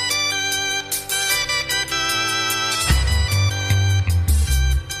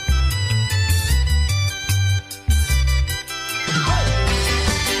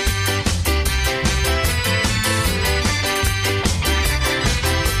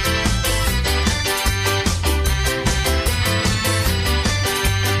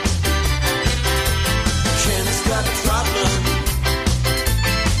 Ken's got a problem.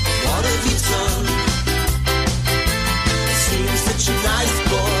 What have you done?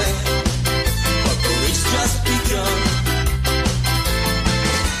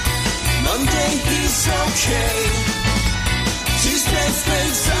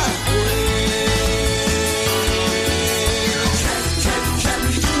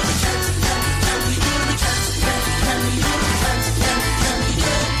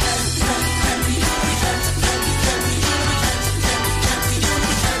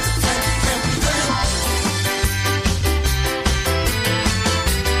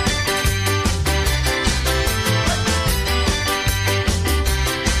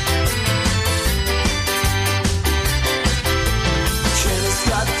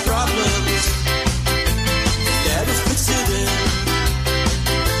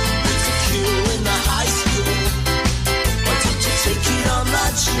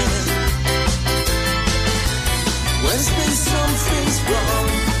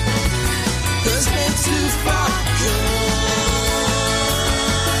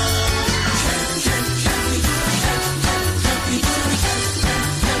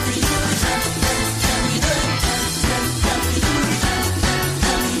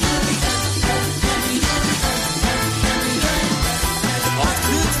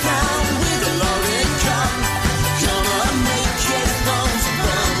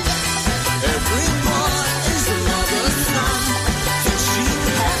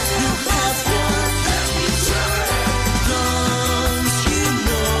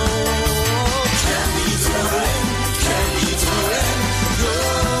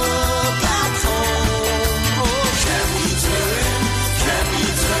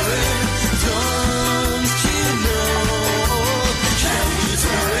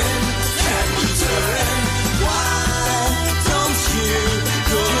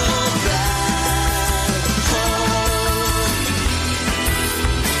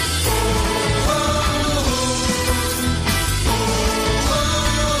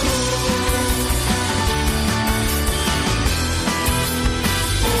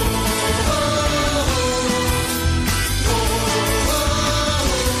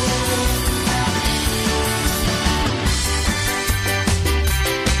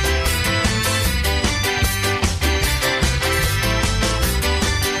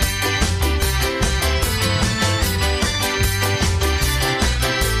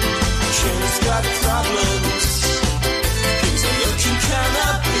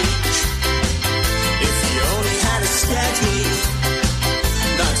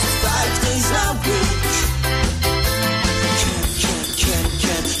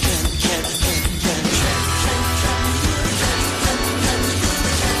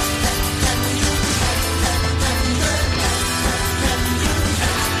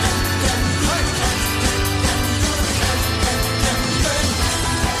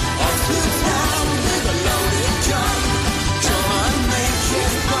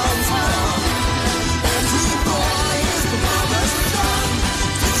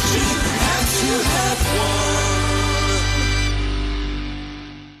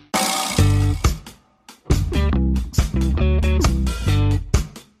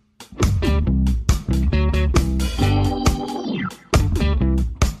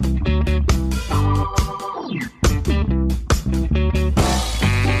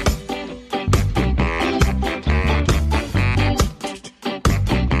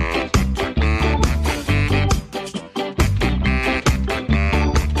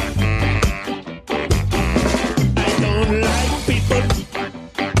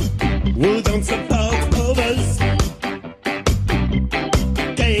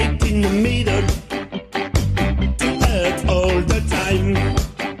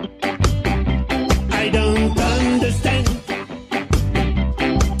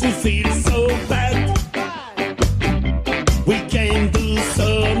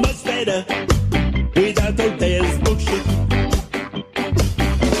 so much better without all this bullshit.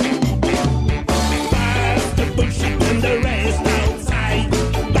 Pass the bullshit and the rest outside.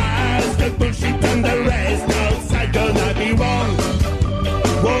 Pass the bullshit and the rest outside. Gonna be wrong.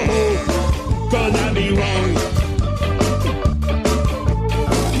 Whoa, gonna be wrong.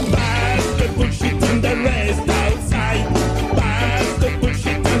 Pass the bullshit and the rest outside. Pass the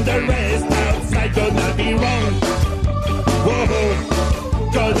bullshit and the rest outside. Gonna be wrong. Whoa,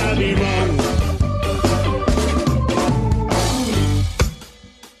 gonna be wrong.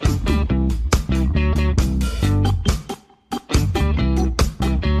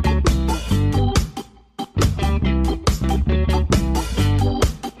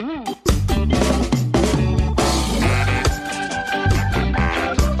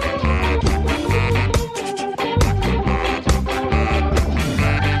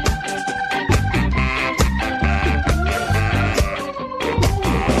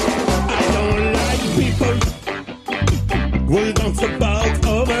 We'll dance about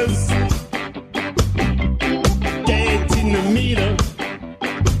others. Get in the middle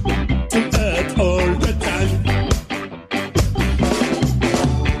to hurt all the time.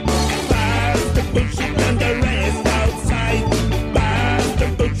 Pass the bullshit and the rest outside. Pass the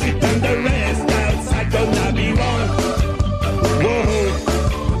bullshit and the rest outside. Gonna be wrong. Whoa,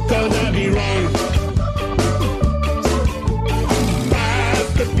 gonna be wrong. Pass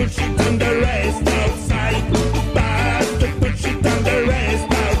the bullshit and the rest outside. Pass the bullshit and the rest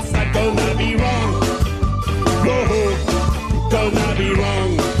outside. Gonna be wrong. Whoa, gonna be wrong.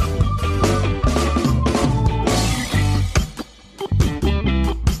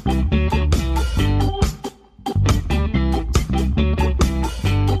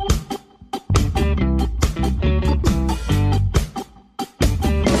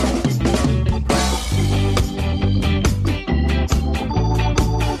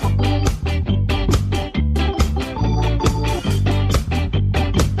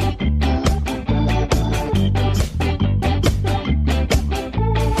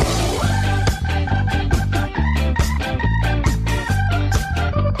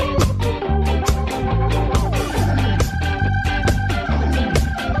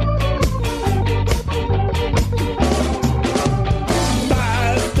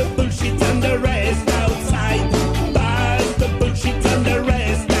 Pass the bullshit and the rest outside. Pass the bullshit and the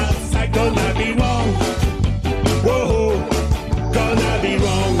rest outside. Gonna be wrong. Whoa, gonna be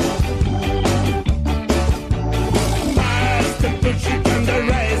wrong. Pass the bullshit and the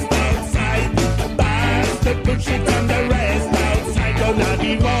rest outside. Pass the bullshit and the rest outside. Gonna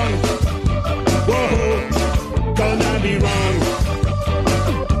be wrong. Whoa, gonna be wrong.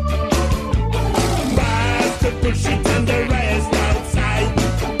 Pass the bullshit and the rest outside.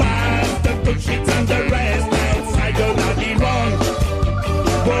 Pass the bullshit and the rest outside. Gonna be wrong.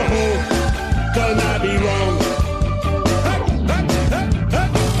 Whoa, gonna be wrong.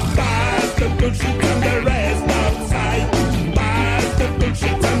 Pass the bullshit and the rest outside. Pass the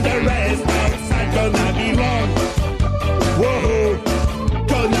bullshit and the rest outside. Gonna be wrong. Whoa,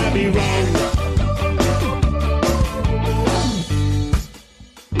 gonna be wrong.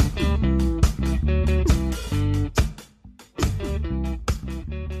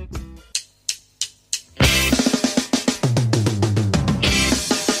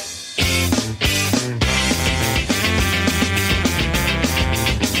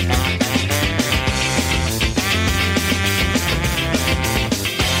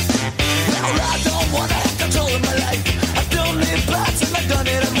 Well, I don't wanna have control of my life. I don't live fast and I've done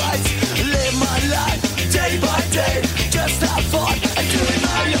it right. Live my life day by day. Just have fun and do it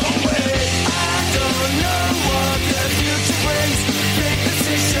my own way. I don't know what the future brings. Big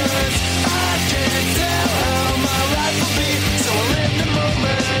decisions. I can't tell how my life will be. So I live the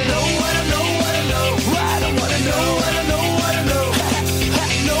moment. Know what I know, what I know. I don't wanna know what I know, what I know.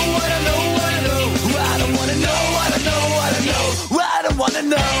 Know what I know, what I know. I don't wanna know what I know, what I know. I don't wanna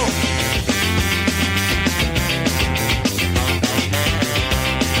know.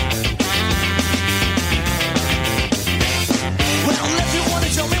 Well, if you wanna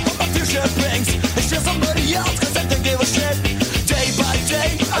show me what my future brings, it's just somebody else, cause I don't give a shit. Day by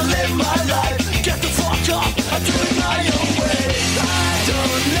day, I live my life. Get the fuck off, I do it my own way. I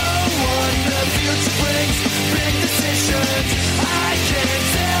don't know what the future brings. Big decisions. I can't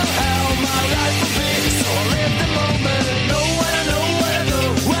tell how my life will be. So I live the moment. Know what I know, what I know.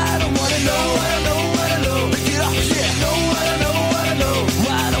 I don't wanna know what I know, what I know. Get off, yeah. Know what I know, what I know.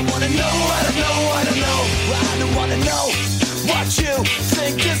 I don't wanna know what I know, what I know. I don't wanna know what you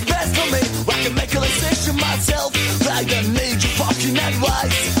think is best for me. I can make a decision myself. I don't need your fucking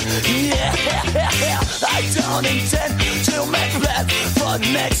advice. Yeah, I don't intend to make plans for for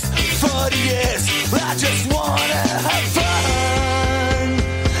the next 40 years. I just wanna have fun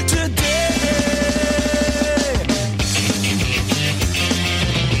today.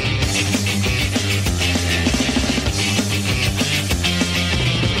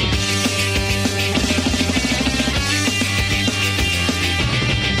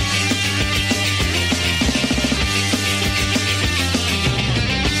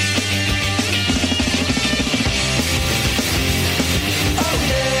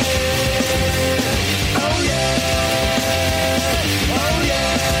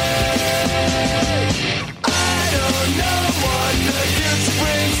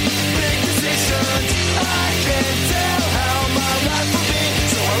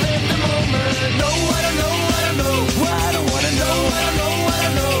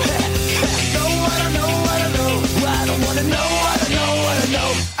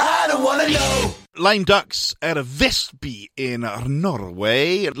 Lame Ducks out of Vestby in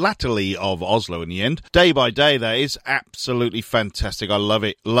Norway, latterly of Oslo in the end. Day by Day, that is absolutely fantastic. I love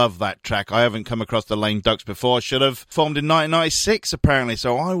it. Love that track. I haven't come across the Lame Ducks before. I should have. Formed in 1996, apparently,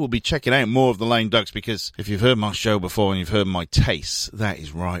 so I will be checking out more of the Lame Ducks because if you've heard my show before and you've heard my tastes, that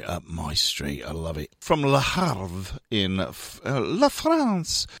is right up my street. I love it. From Le Havre in La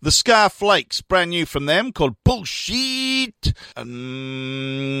France, the Scar Flakes, brand new from them, called Bullshit.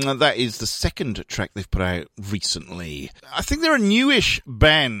 That is the second track they've put out recently. I think they're a newish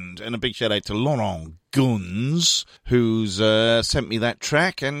band, and a big shout out to Laurent Guns, who's sent me that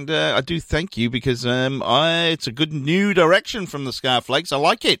track, and I do thank you because it's a good new direction from the Scarflakes. I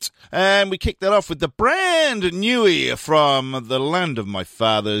like it. And we kicked that off with the brand newie from the land of my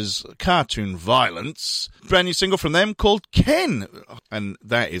fathers, Cartoon Violence. Brand new single from them called Ken, and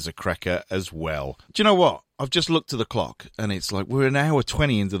that is a cracker as well. Do you know what? I've just looked at the clock, and it's like we're an hour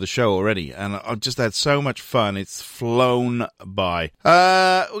 20 into the show already, and I've just had so much fun. It's flown by.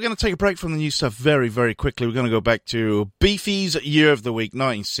 We're going to take a break from the new stuff very, very quickly. We're going to go back to Beefy's Year of the Week,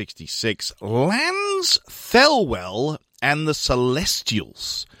 1966. Lance Thelwell and the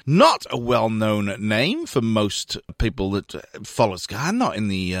Celestials. Not a well-known name for most people that follow ska. Not in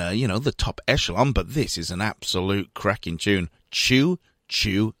the, the top echelon, but this is an absolute cracking tune. Chew,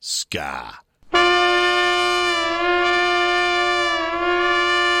 chew, ska.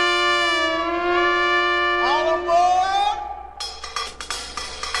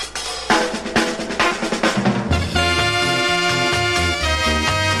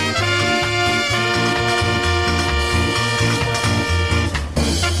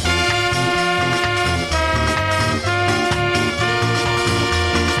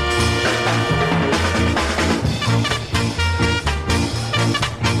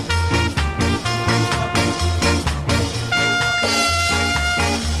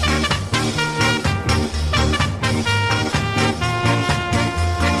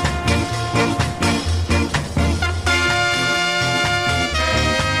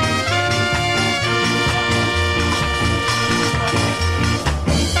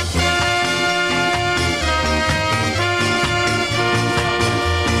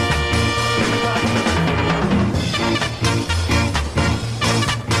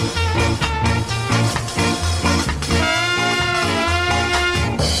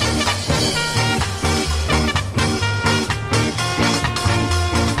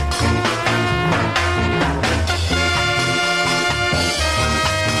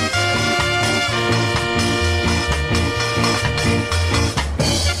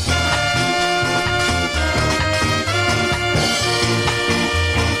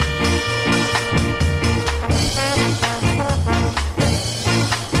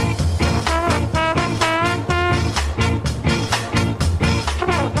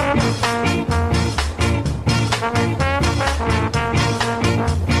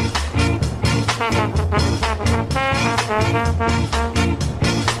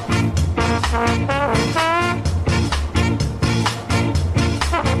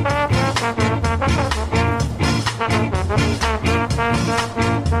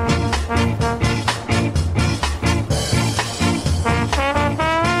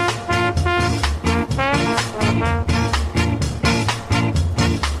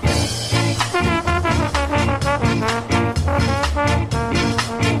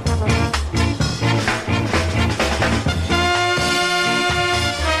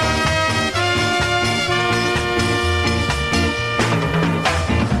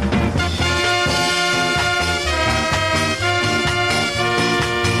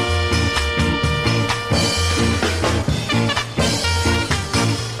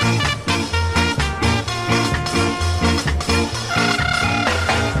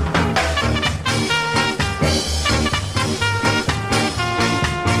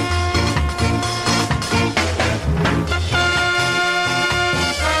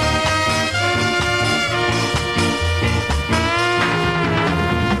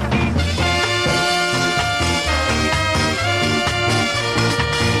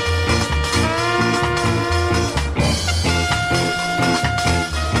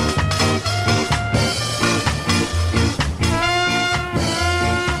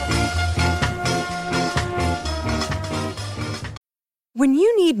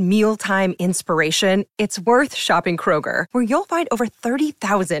 mealtime inspiration, it's worth shopping Kroger, where you'll find over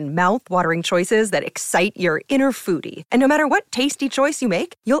 30,000 mouth-watering choices that excite your inner foodie. And no matter what tasty choice you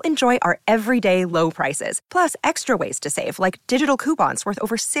make, you'll enjoy our everyday low prices, plus extra ways to save, like digital coupons worth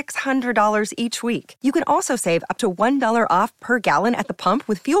over $600 each week. You can also save up to $1 off per gallon at the pump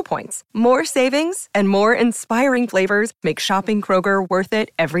with fuel points. More savings and more inspiring flavors make shopping Kroger worth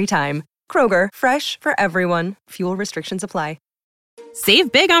it every time. Kroger, fresh for everyone. Fuel restrictions apply.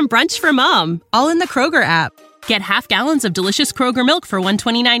 Save big on brunch for mom, all in the Kroger app. Get half gallons of delicious Kroger milk for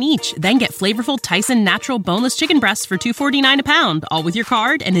 $1.29 each. Then get flavorful Tyson natural boneless chicken breasts for $2.49 a pound, all with your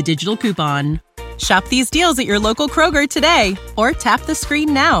card and a digital coupon. Shop these deals at your local Kroger today, or tap the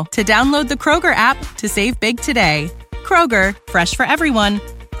screen now to download the Kroger app to save big today. Kroger, fresh for everyone.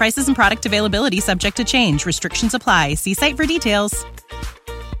 Prices and product availability subject to change. Restrictions apply. See site for details.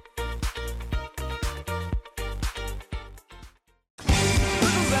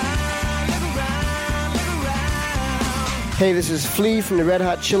 Hey, this is Flea from the Red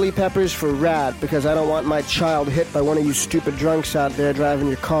Hot Chili Peppers for RAD, because I don't want my child hit by one of you stupid drunks out there driving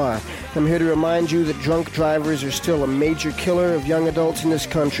your car. I'm here to remind you that drunk drivers are still a major killer of young adults in this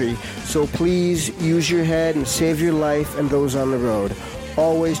country, so please use your head and save your life and those on the road.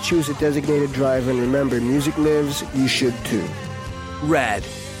 Always choose a designated driver, and remember, music lives, you should too. RAD,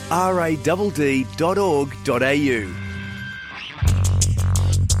 radd.org.au.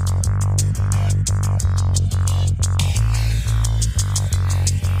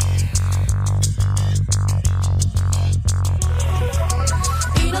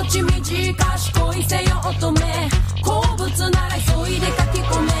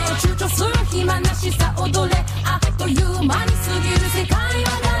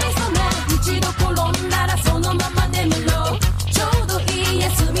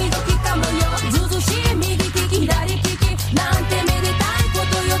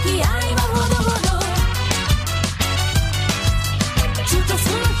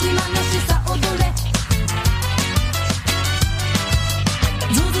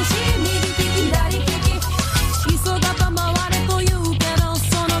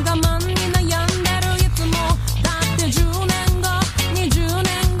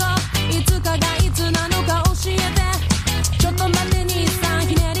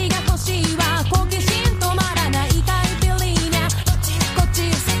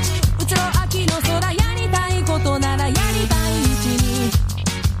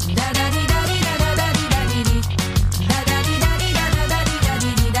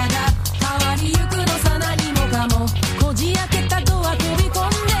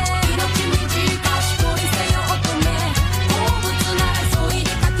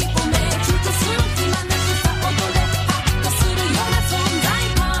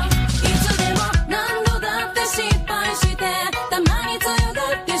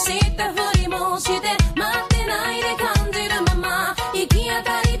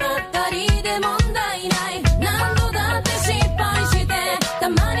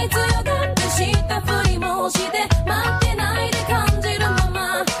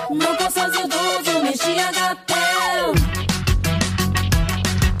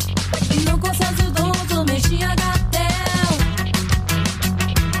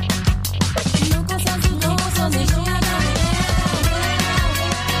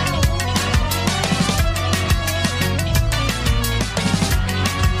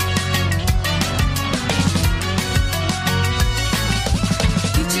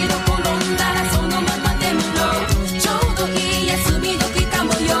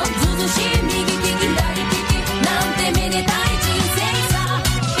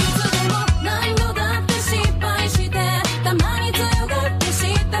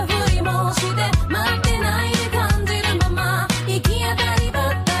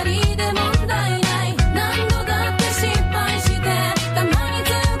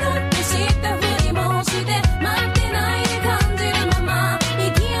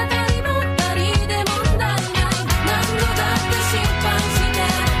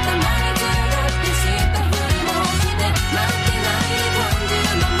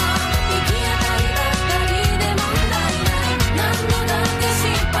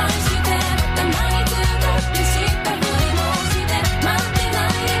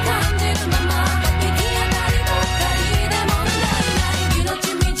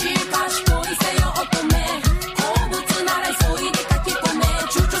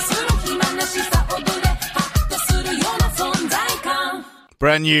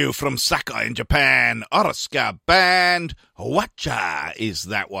 Brand new from Saka in Japan, Oroska Band. Wacha is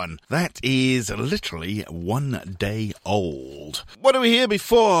that one. That is literally 1 day old. What do we hear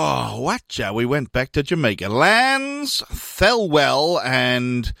before Wacha? We went back to Jamaica. Lance Thelwell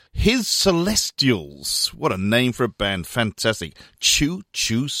and His Celestials. What a name for a band. Fantastic. Choo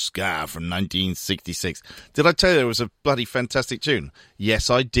Choo Ska from 1966. Did I tell you it was a bloody fantastic tune? Yes,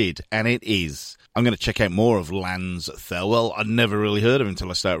 I did, and it is. I'm going to check out more of Lance Thelwell. I'd never really heard of him until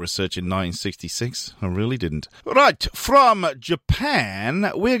I started researching 1966. I really didn't. Right, from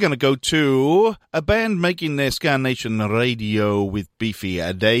Japan, we're going to go to a band making their Ska Nation radio with Beefy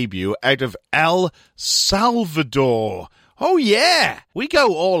debut out of El Salvador. Oh, yeah. We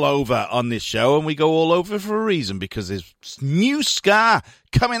go all over on this show, and we go all over for a reason, because there's new ska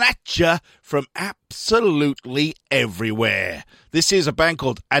coming at you from absolutely everywhere. This is a band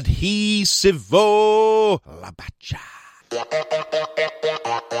called Adhesivo La Bacha.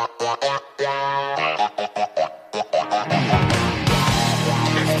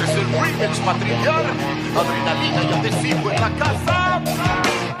 Este es el remix patriarcal, adrenalina y adhesivo en la casa.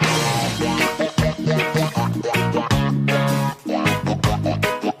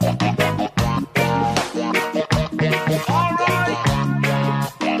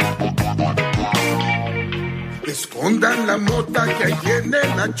 Escondan la mota que ahí viene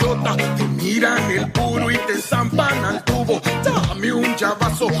la chota. Te miran el puro y te zampan al tubo. Dame un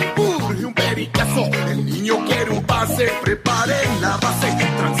chavazo, y un pericazo. El niño quiere un pase, preparen la base.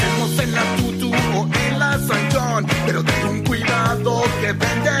 Trancemos en la Tutu o en la San John. Pero ten un cuidado que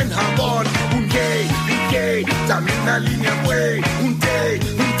venden jabón. Un gay, dame una línea, güey. Un day,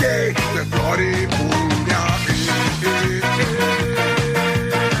 de Floripuña.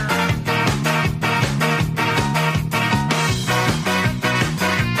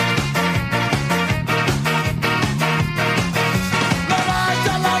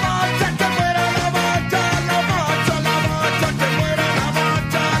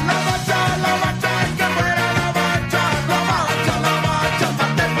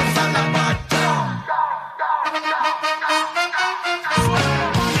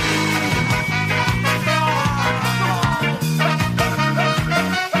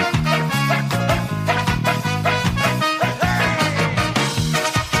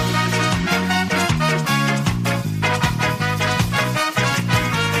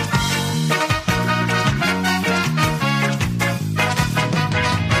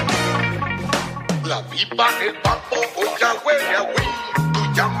 El papo, oiga, huele a weed. Tú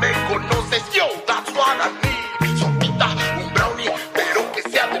ya me conoces, yo, that's what I need. Sopita, un brownie, pero que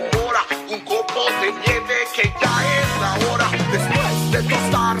sea de mora. Un copo de nieve que ya es la hora. Después de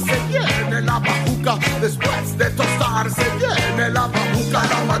tostar se viene la bajuca. Después de tostar se viene la bajuca.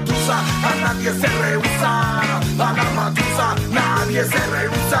 La matusa, a nadie se rehúsa. A la matusa, nadie se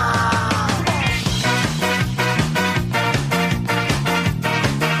rehúsa.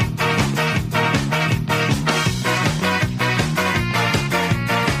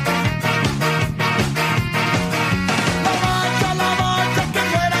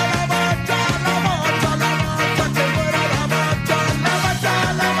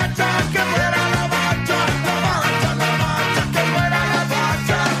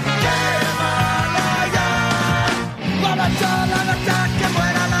 La bacha, que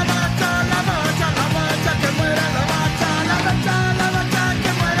muera la bacha.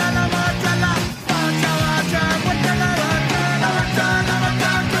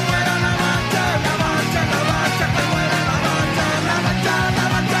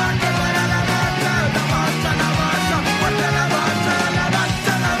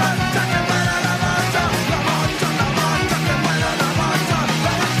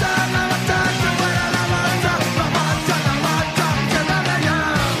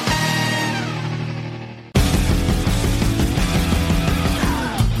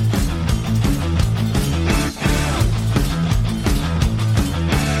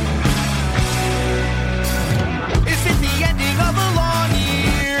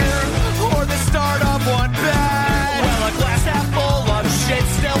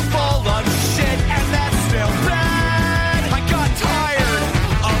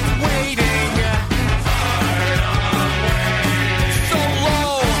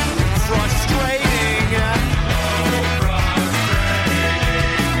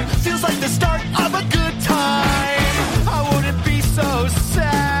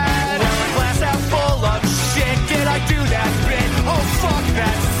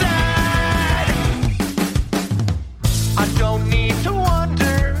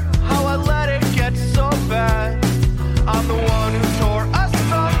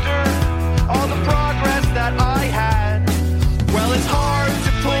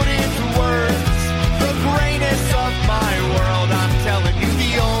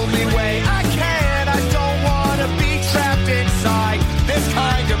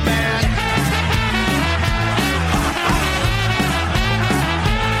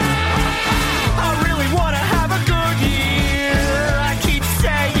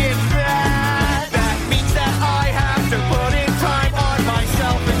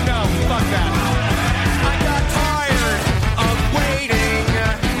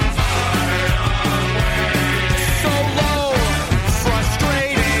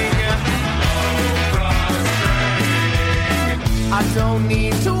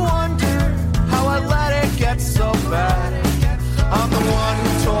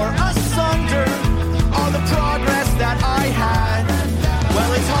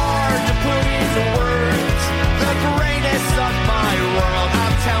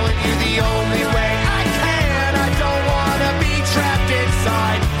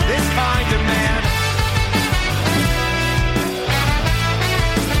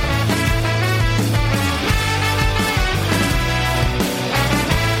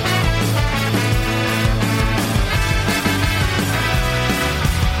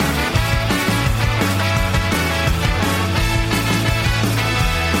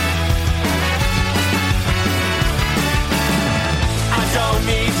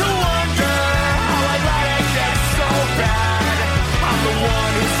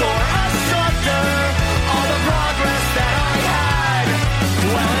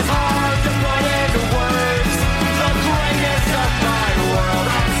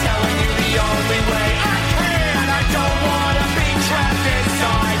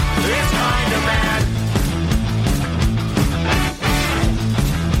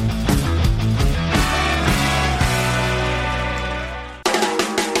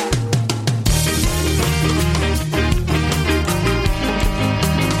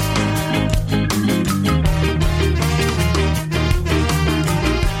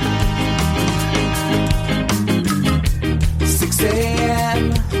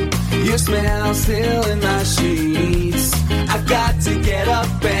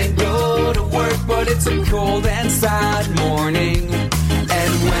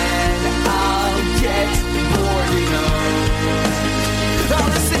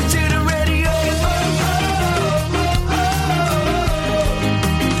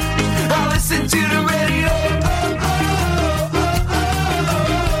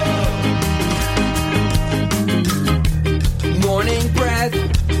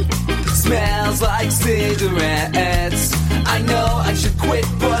 like cigarettes. I know I should quit,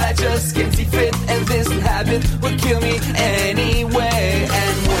 but I just can't see fit, and this habit will kill me anyway.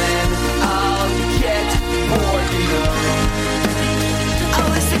 And when I'll get bored, you know, I'll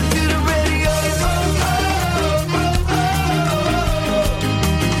listen to the radio.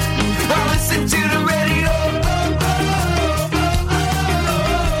 I'll listen to the radio.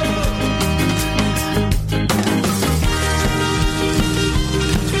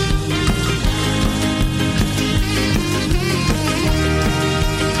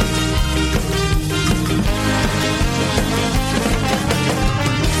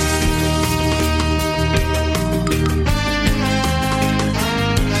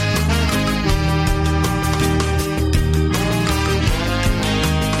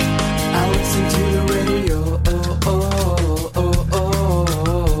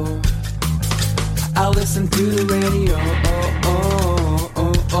 Listen to the radio.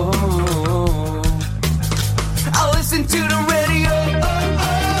 I'll listen to the radio.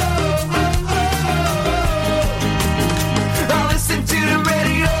 I'll listen to the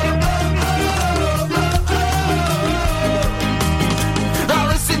radio. I'll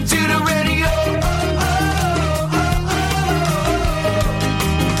listen to the radio.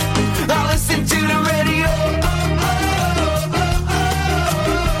 I'll listen to the radio.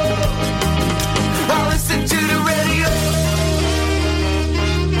 Listen to the radio.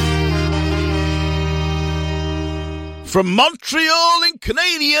 From Montreal in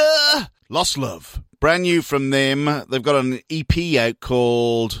Canada, Lost Love. Brand new from them. They've got an EP out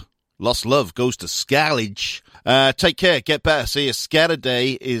called Lost Love Goes to Scarlage. Take care, get better, see you.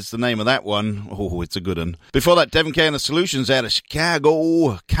 Scatterday is the name of that one. Oh, it's a good one. Before that, Devin K and the Solutions out of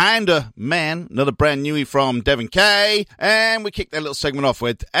Chicago. Kinda Man, another brand newie from Devin K. And we kicked that little segment off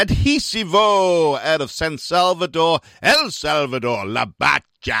with Adhesivo out of San Salvador, El Salvador, La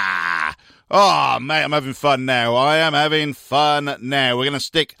Bacha. Oh, mate, I'm having fun now. I am having fun now. We're going to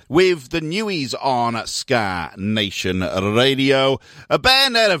stick with the newies on Ska Nation Radio. A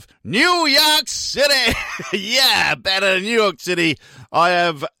band out of New York City. Yeah, a band out of New York City. I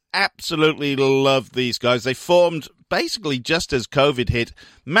have absolutely loved these guys. They formed basically just as COVID hit.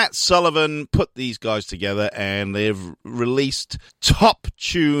 Matt Sullivan put these guys together and they've released top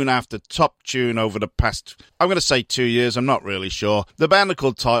tune after top tune over the past, I'm going to say 2 years, I'm not really sure. The band are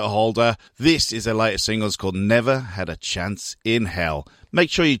called Title Holder. This is their latest single. It's called Never Had a Chance in Hell. Make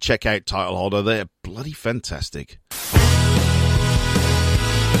sure you check out Title Holder. They're bloody fantastic.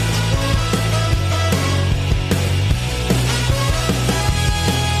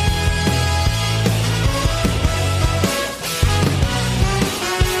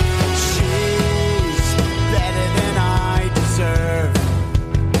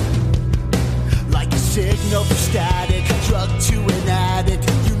 Signal for static, drug to an addict.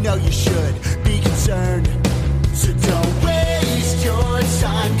 You know you should be concerned. So don't waste your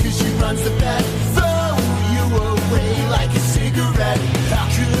time, cause you runs the bet. Throw you away like a cigarette. How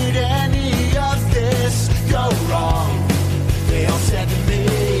could any of this go wrong? They all said to me,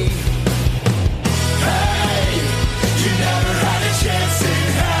 hey, you never had a chance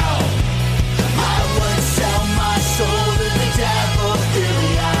in hell. I would sell my soul to the devil. Hear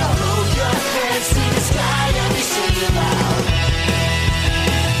me out. Hold your hands to the sky and we sing it loud.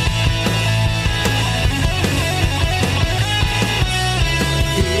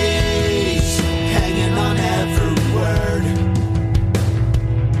 He's hanging on every word.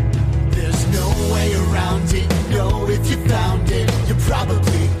 There's no way around it. You know if you found it, you're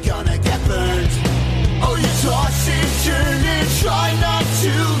probably gonna get burned. Oh, you toss and turn and try not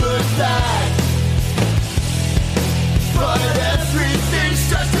to look back. But everything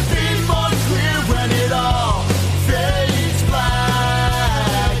starts to be more clear when it all fades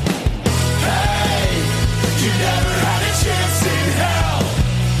black. Hey, you never had a chance in hell.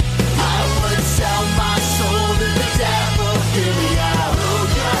 I would sell my soul to the devil. Hear me out. Hold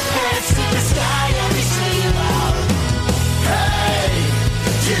your hands to the sky and we sing it loud. Hey,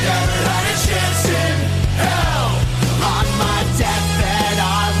 you never had a chance in hell. On my deathbed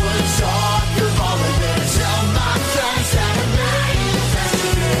I would talk of all of this. Tell my friends that I'm not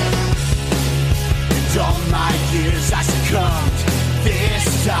interested in. And all my years I succumbed.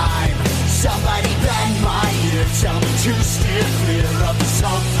 This time somebody bend my ear. Tell me to steer clear of this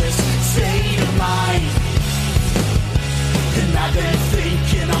hopeless state of mind. And I've been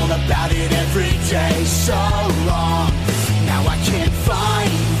thinking all about it every day. So long now I can't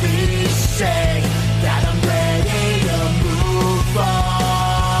finally say that I'm ready to move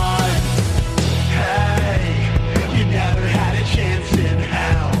on. Hey, you never had a chance in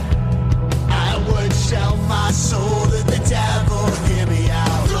hell. I would sell my soul to the devil. Hear me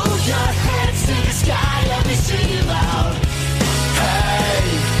out. Throw your hands to the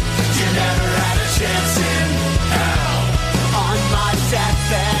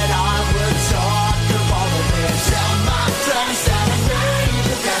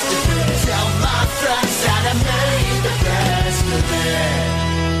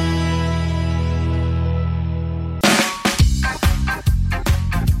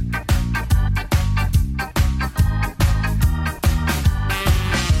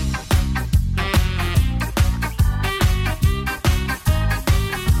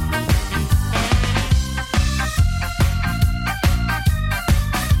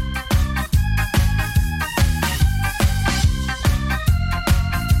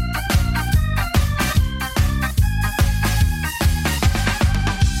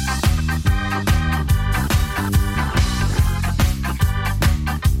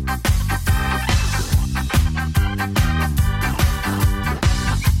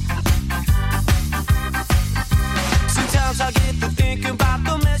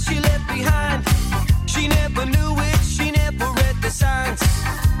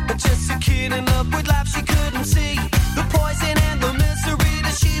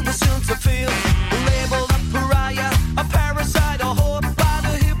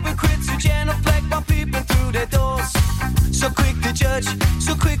judge,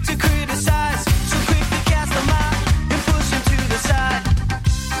 so quick to criticize, so quick to cast them out and push them to the side.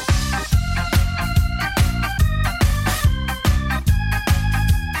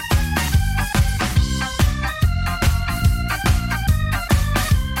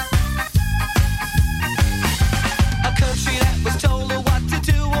 A country that was told her what to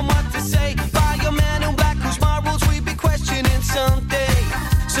do and what to say by a man in black whose morals we'd be questioning someday.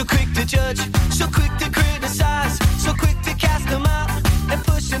 So quick to judge, so quick to criticize, so quick to cast them out and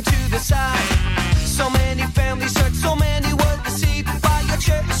push them to the side. So many families hurt, so many were deceived by your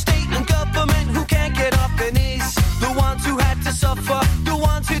church, state, and government who can't get off their knees. The ones who had to suffer, the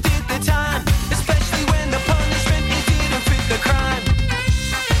ones who did the time, especially when the punishment it didn't fit the crime.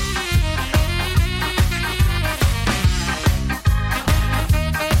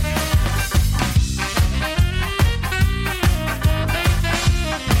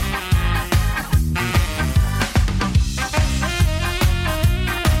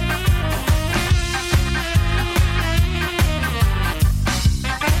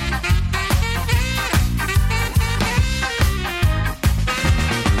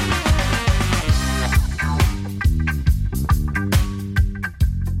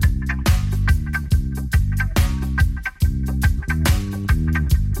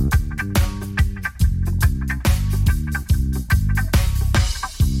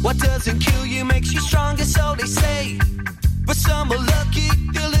 What doesn't kill you makes you stronger, so they say. But some are lucky,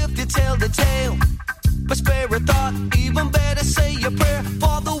 they live to tell the tale. But spare a thought, even better say a prayer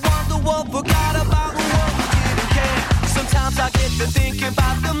for the one the world forgot about, the one who didn't care. Sometimes I get to thinking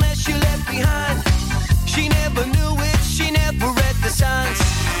about the mess she left behind. She never knew it, she never read the signs.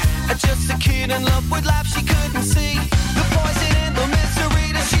 Just a kid in love with life she couldn't see. The poison and the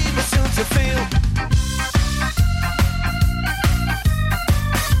misery that she was soon to feel.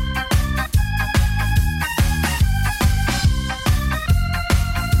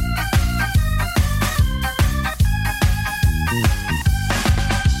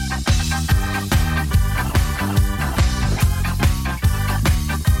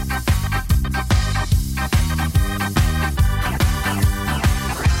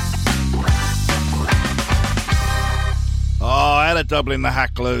 Dublin, the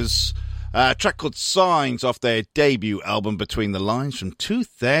Hacklers. A track called Signs off their debut album Between the Lines from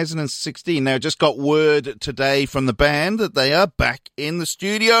 2016. Now, just got word today from the band that they are back in the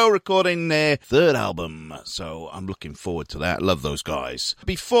studio recording their third album. So I'm looking forward to that. Love those guys.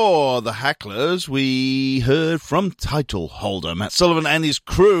 Before the Hacklers, we heard from title holder Matt Sullivan and his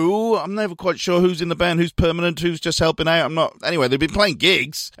crew. I'm never quite sure who's in the band, who's permanent, who's just helping out. I'm not. Anyway, they've been playing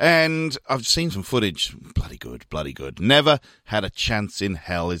gigs and I've seen some footage. Bloody good, bloody good. Never Had a Chance in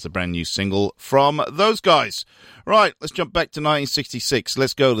Hell is a brand new single from those guys. Right, let's jump back to 1966.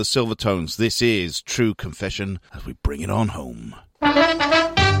 Let's go to the Silvertones. This is True Confession as we bring it on home. Dear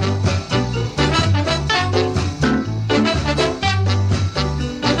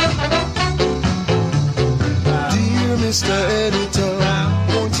Mr. Editor,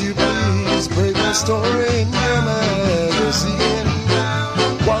 won't you please break my story in your magazine?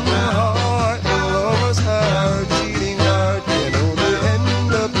 One heart, a lover's heart, cheating heart can only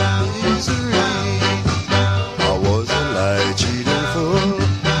end up in misery. I was a lie, cheating fool,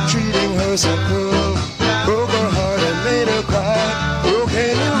 treating her so cruel, broke her heart and made her cry, broke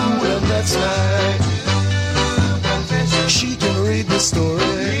any rule and that's right. She can read the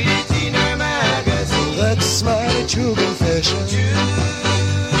story, that's my true confession.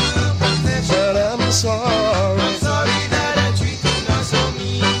 But I'm sorry. I'm sorry that I treated her so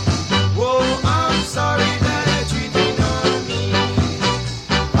mean. Whoa, I'm sorry that I treated her mean.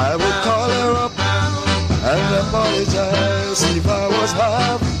 I would call her up and apologize if I was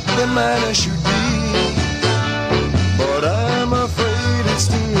half the man I should be. But I'm afraid it's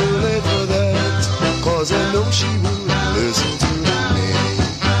too late for that, 'cause I know she would listen to me.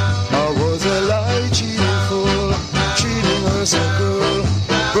 I was a lie, cheating fool, treating her so cruel,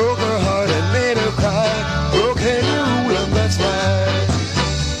 broke her heart and made her cry, broke any rule and that's right.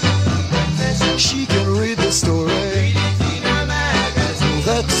 She can read the story,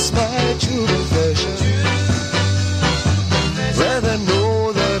 that's my true confession. Rather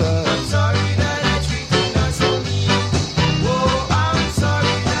know that I'm sorry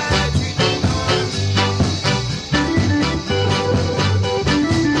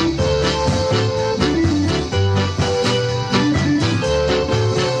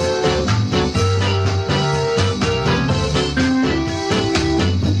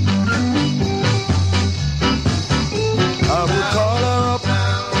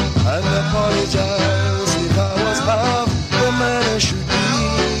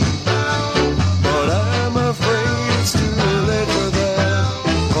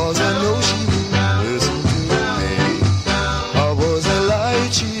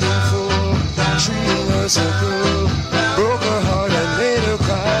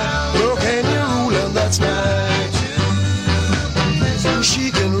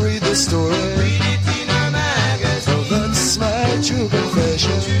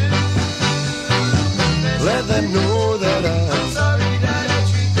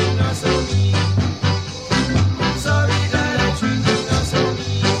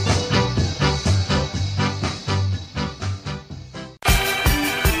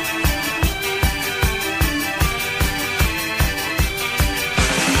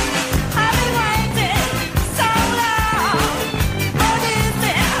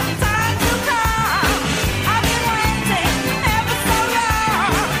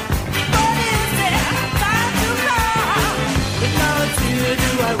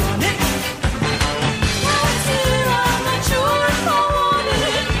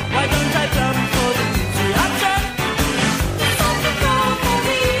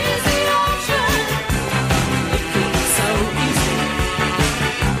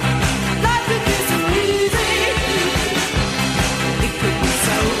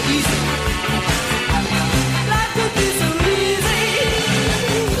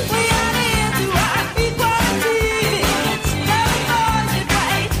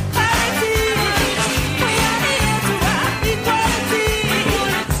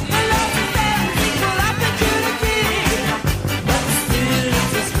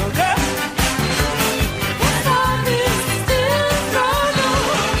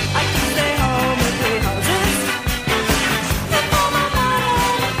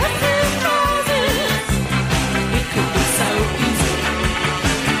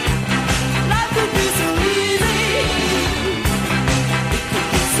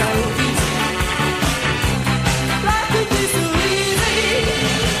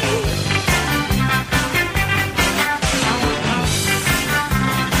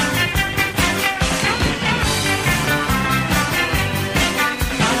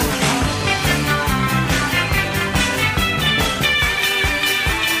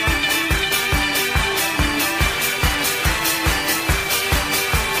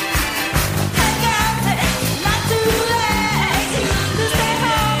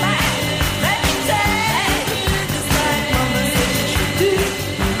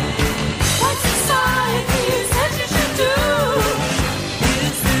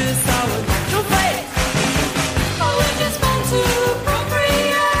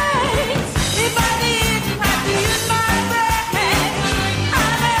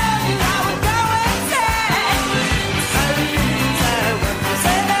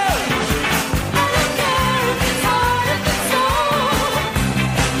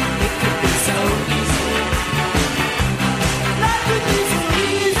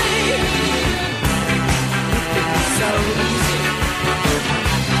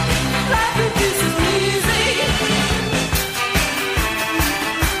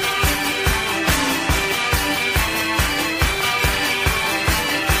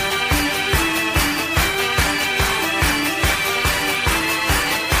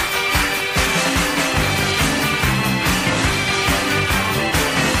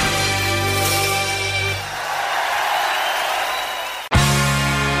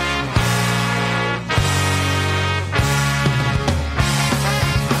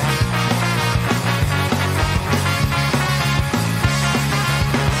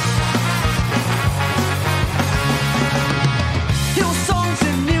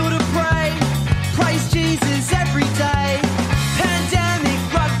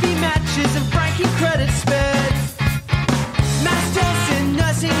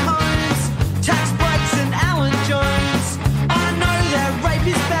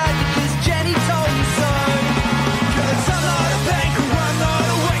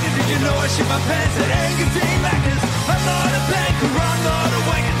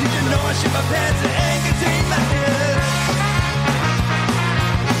pants and get tea Maccas.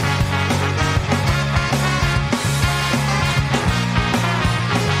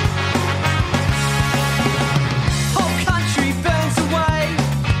 Whole country burns away,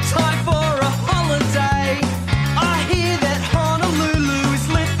 time for a holiday. I hear that Honolulu is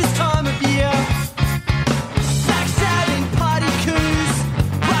lit this time of year. Backstabbing party coups,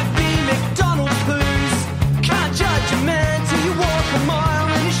 rugby McDonald's poos. Can't judge a man till you walk a mile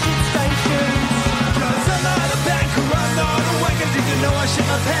in his shit station. 'Cause I'm not a banker, I'm not a wanker. Did you know I shit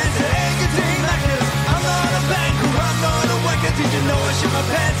my pants at Engadine Maccas? I'm not a banker, I'm not a wanker. Did you know I shit my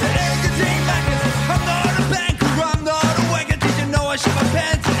pants at Engadine Maccas? I'm not a banker, I'm not a wanker. Did you know I shit my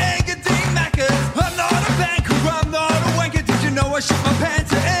pants at Engadine Maccas? I'm not a banker, I'm not a wanker. Did you know I shit my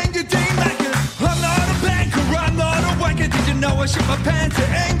pants at Engadine Maccas? I'm not a banker, I'm not a wanker. Did you know I shit my pants at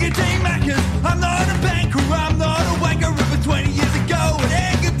Engadine Maccas? I'm not a banker, I'm not a wanker. Over 20 years ago at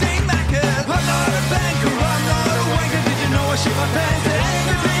Engadine Maccas. I'm not a banker, I'm not a wanker. Did you know I shit my pants at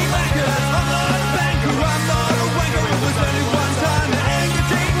Engadine Maccas? I'm not a banker, I'm not a wanker. It was only one time at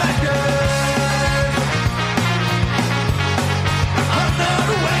Engadine Maccas. I'm not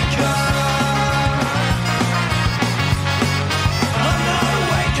a wanker. I'm not a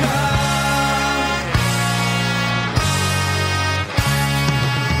wanker.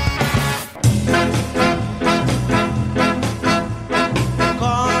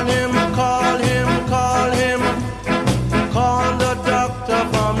 Call him, call him, call him. Call the doctor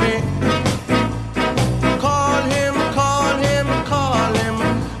for me. Call him, call him, call him.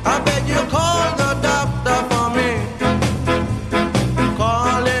 I beg you, call the doctor for me.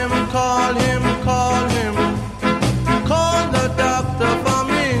 Call him, call him, call him. Call the doctor for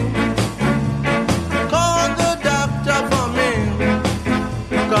me. Call the doctor for me.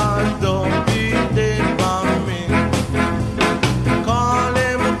 'Cause don't be dead for me. Call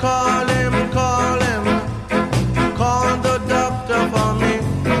him, call him, call him. Call the doctor for me.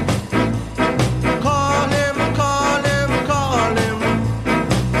 Call him, call him, call him.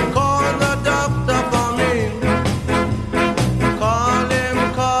 Call the doctor for me. Call him,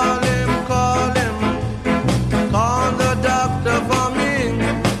 call him, call him. Call the doctor for me.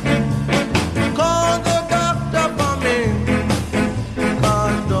 Call the doctor for me.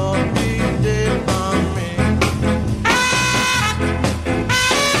 'Cause don't be dead for me.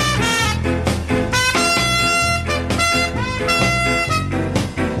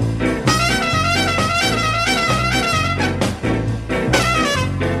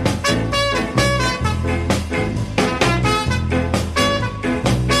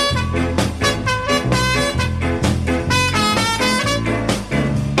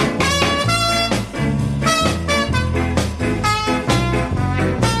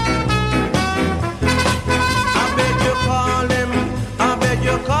 I beg you call him, I beg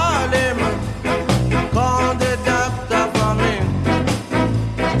you call him. Call the doctor for me.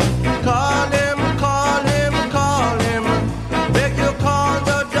 Call him, call him, call him. Beg you call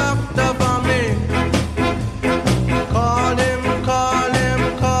the doctor for me. Call him, call him,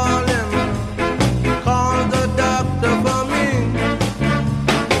 call him. Call the doctor for me.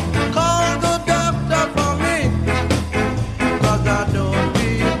 Call the doctor for me. 'Cause I don't be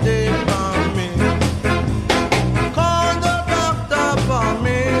dead for me. Call the doctor for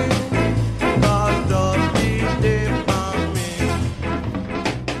me. 'Cause don't be dead for me.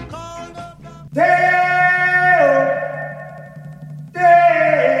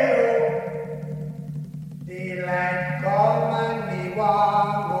 Daylight come and me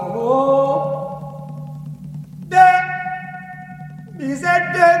want go home. Day, me say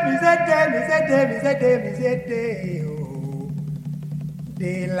day, me say day, me say day, me say day, me say day. Oh.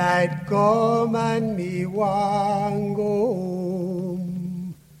 Daylight come and me want go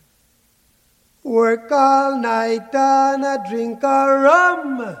home. Work all night and a drink a rum.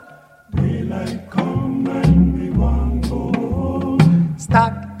 Daylight come and me want go home.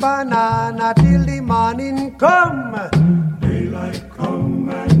 Stack banana till the morning come. Daylight come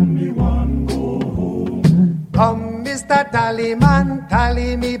and me want go home. Come, Mr. Tallyman, tally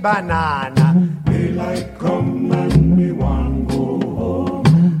me banana. Daylight come and me want go home.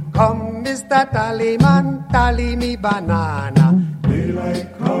 Come, Mr. Tallyman, tally me banana. Daylight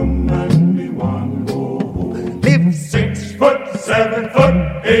come and me want go home. Live 6 foot, 7 foot,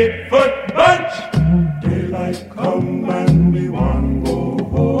 8 foot bunch. Daylight come and me want go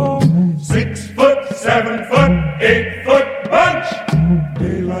home. 6 foot, 7 foot, 8 foot bunch.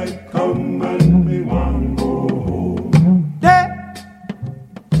 Daylight come and me want go home. Day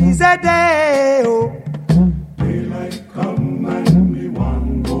is a day, oh. Daylight come and me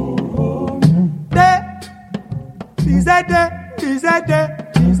want go home. Day is a day, is a day,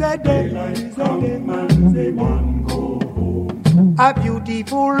 is a a day. A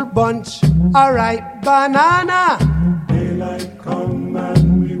beautiful bunch, a ripe banana. Daylight come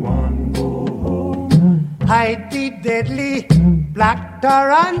and we want go home. Hide the deadly black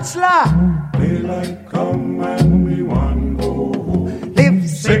tarantula. Daylight come and we want go home. Live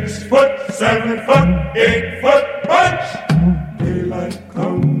 6 foot, 7 foot, 8 foot bunch. Daylight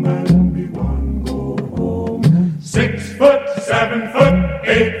come and we want go home. 6 foot, 7 foot,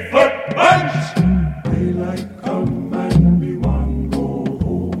 8 foot bunch. Daylight come and we want go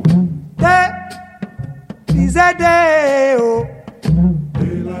home. There is a day, oh.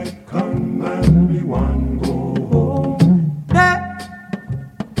 Daylight come and we want go home. There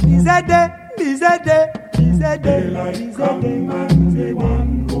is a day, is a day, is a day. Daylight come and we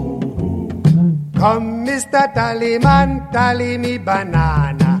want go home. Come, Mr. Tallyman, tally me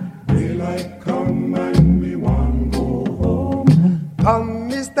banana. Daylight come and we want go home. Come,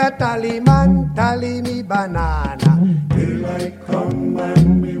 Mr. Tallyman, tally me banana. Daylight come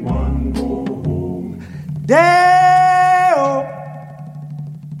and we want go home. Day-o,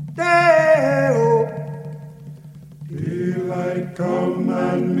 day-o. Daylight come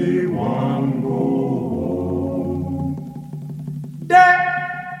and we want go home. Day.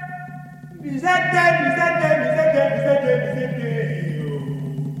 Is that day, is that day, is that day, is that day, is that day?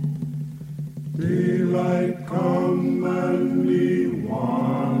 Daylight come and we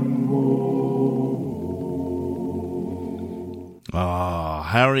want go. Ah,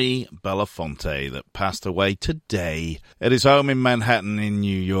 Harry Belafonte that passed away today at his home in Manhattan in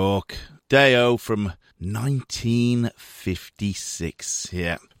New York. Day-o from 1956,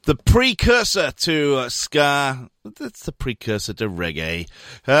 yeah. The precursor to ska, that's the precursor to reggae.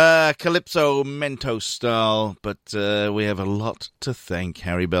 Calypso, Mento style, but we have a lot to thank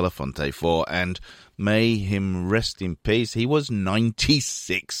Harry Belafonte for, and may him rest in peace. He was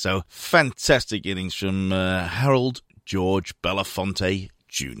 96, so fantastic innings from Harold George Belafonte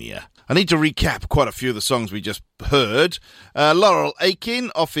Jr. I need to recap quite a few of the songs we just heard. Laurel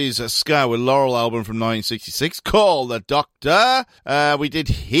Aitken off his Ska with Laurel album from 1966 called The Doctor. We did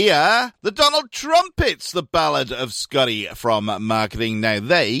hear the Donald Trumpets, the Ballad of Scotty from Marketing. Now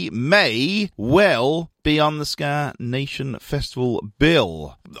they may well be on the Ska Nation Festival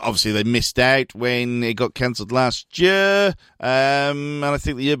bill. Obviously they missed out when it got cancelled last year, and I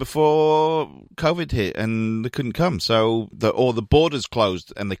think the year before COVID hit and they couldn't come, so the borders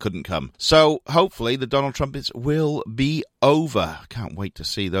closed and they couldn't come. So hopefully the Donald Trumpets will be over. Can't wait to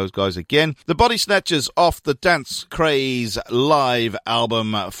see those guys again. The Body Snatchers off the Dance Craze live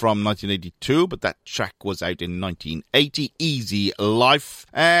album from 1982, but that track was out in 1980, Easy Life.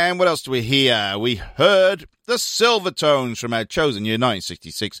 And what else do we hear? We heard the Silvertones from our chosen year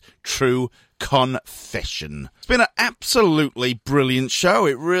 1966, True Confession. It's been an absolutely brilliant show.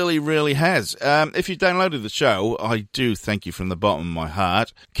 It really, really has. If you downloaded the show, I do thank you from the bottom of my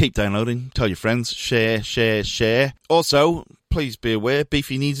heart. Keep downloading. Tell your friends. Share, share, share. Also, please be aware,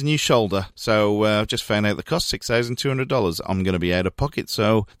 Beefy needs a new shoulder. So I've just found out the cost, $6,200. I'm going to be out of pocket.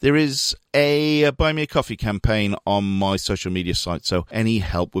 So there is a Buy Me a Coffee campaign on my social media site. So any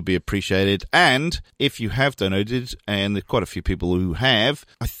help would be appreciated. And if you have donated, and there are quite a few people who have,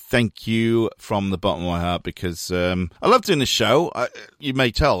 I thank you from the bottom of my heart, because I love doing this show. You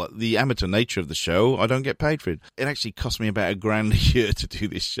may tell the amateur nature of the show, I don't get paid for it. It actually cost me about $1,000 a year to do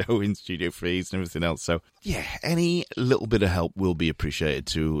this show in studio fees and everything else. So yeah, any little bit of help will be appreciated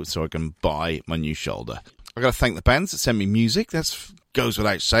too, so I can buy my new shoulder. I've got to thank the bands that send me music. That's goes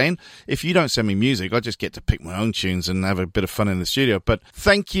without saying. If you don't send me music, I just get to pick my own tunes and have a bit of fun in the studio. But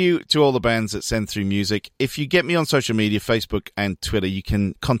thank you to all the bands that send through music. If you get me on social media, Facebook and Twitter, you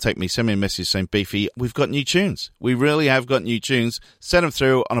can contact me, send me a message saying, Beefy, we've got new tunes. We really have got new tunes. Send them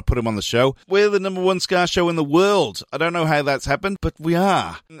through and I'll put them on the show. We're the #1 ska show in the world. I don't know how that's happened, but we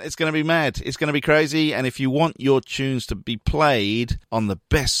are. It's going to be mad. It's going to be crazy. And if you want your tunes to be played on the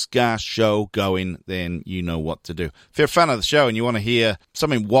best ska show going, then you know what to do. If you're a fan of the show and you want to hear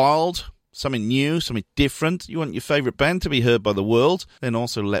something wild, something new, something different, you want your favourite band to be heard by the world, then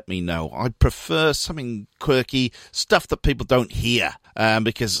also let me know. I prefer something quirky, stuff that people don't hear,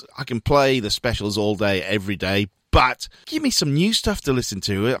 because I can play the specials all day, every day. But give me some new stuff to listen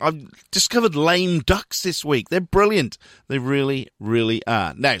to. I've discovered Lame Ducks this week. They're brilliant. They really, really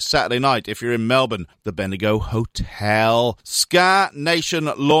are. Now, Saturday night, if you're in Melbourne, the Bendigo Hotel. Ska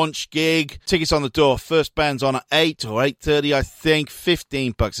Nation launch gig. Tickets on the door. First band's on at 8 or 8:30, I think.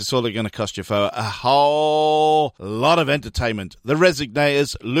 $15. It's all they're going to cost you for a whole lot of entertainment. The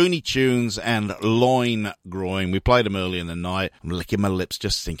Resignators, Looney Tunes, and Loin Groin. We played them early in the night. I'm licking my lips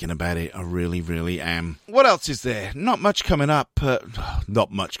just thinking about it. I really, really am. What else is there? there. Not much coming up.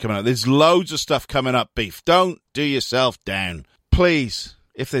 Not much coming up. There's loads of stuff coming up, Beef. Don't do yourself down. Please,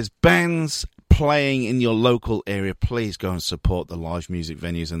 if there's bands playing in your local area, please go and support the live music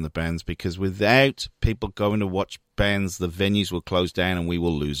venues and the bands, because without people going to watch bands, the venues will close down and we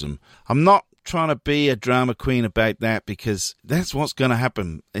will lose them. I'm not trying to be a drama queen about that, because that's what's going to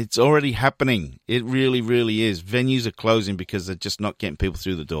happen. It's already happening. It really, really is. Venues are closing because they're just not getting people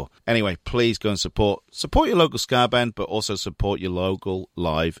through the door. Anyway, please go and support your local ska band, but also support your local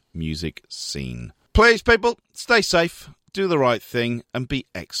live music scene. Please, people, stay safe, do the right thing, and be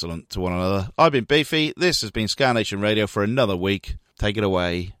excellent to one another. I've been Beefy. This has been Ska Nation Radio for another week. Take it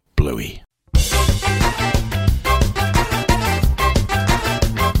away, Bluey.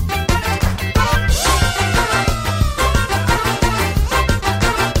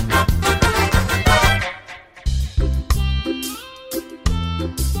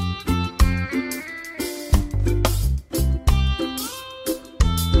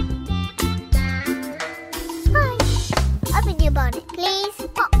 Please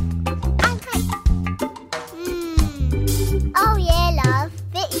pop and cake. Oh yeah, love.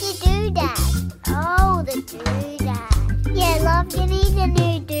 Fix your doodad. Oh, the doodad. Yeah, love, you need a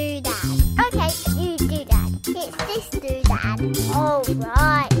new doodad. Okay, new doodad. It's this doodad. Oh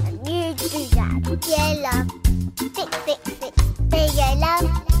right, a new doodad. Yeah, love. Fix. There you go, love.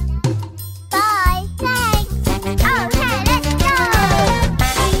 Bye. Thanks. Okay, let's go.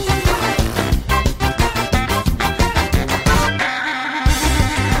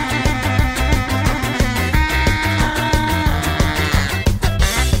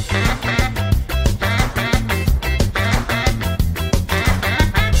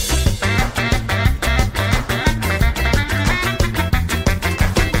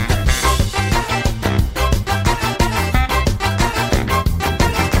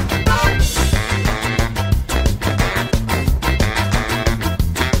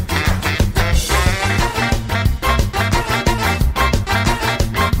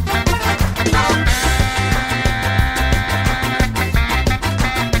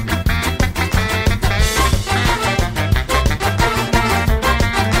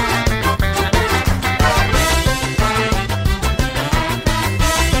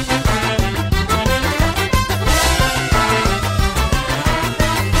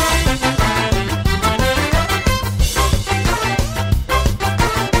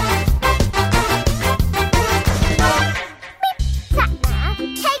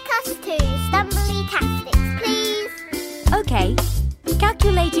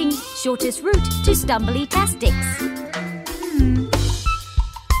 Shortest route to Stumbly-tastics.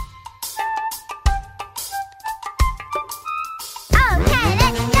 Okay,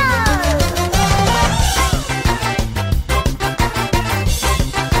 let's go.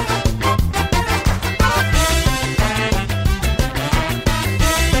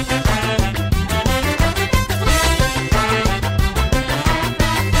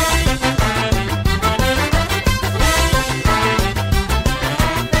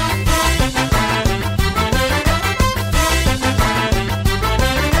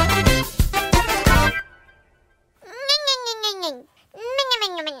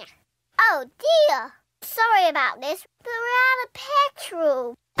 Oh dear. Sorry about this, but we're out of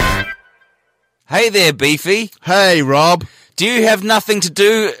petrol. Hey there, Beefy. Hey, Rob. Do you have nothing to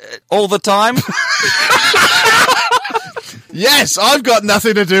do all the time? Yes, I've got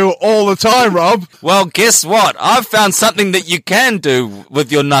nothing to do all the time, Rob. Well, guess what? I've found something that you can do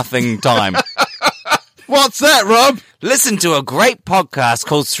with your nothing time. What's that, Rob? Listen to a great podcast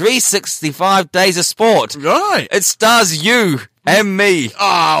called 365 Days of Sport. Right. It stars you and me.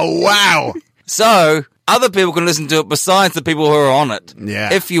 Oh, wow. So, other people can listen to it besides the people who are on it.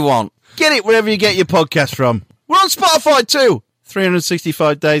 Yeah. If you want. Get it wherever you get your podcast from. We're on Spotify too.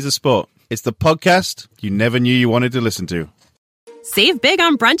 365 Days of Sport. It's the podcast you never knew you wanted to listen to. Save big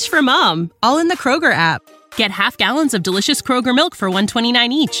on brunch for mom, all in the Kroger app. Get half gallons of delicious Kroger milk for $1.29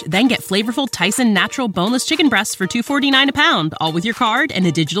 each. Then get flavorful Tyson natural boneless chicken breasts for $2.49 a pound, all with your card and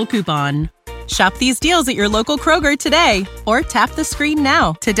a digital coupon. Shop these deals at your local Kroger today, or tap the screen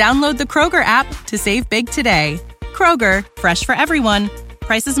now to download the Kroger app to save big today. Kroger, fresh for everyone.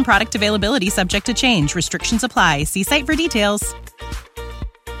 Prices and product availability subject to change. Restrictions apply. See site for details.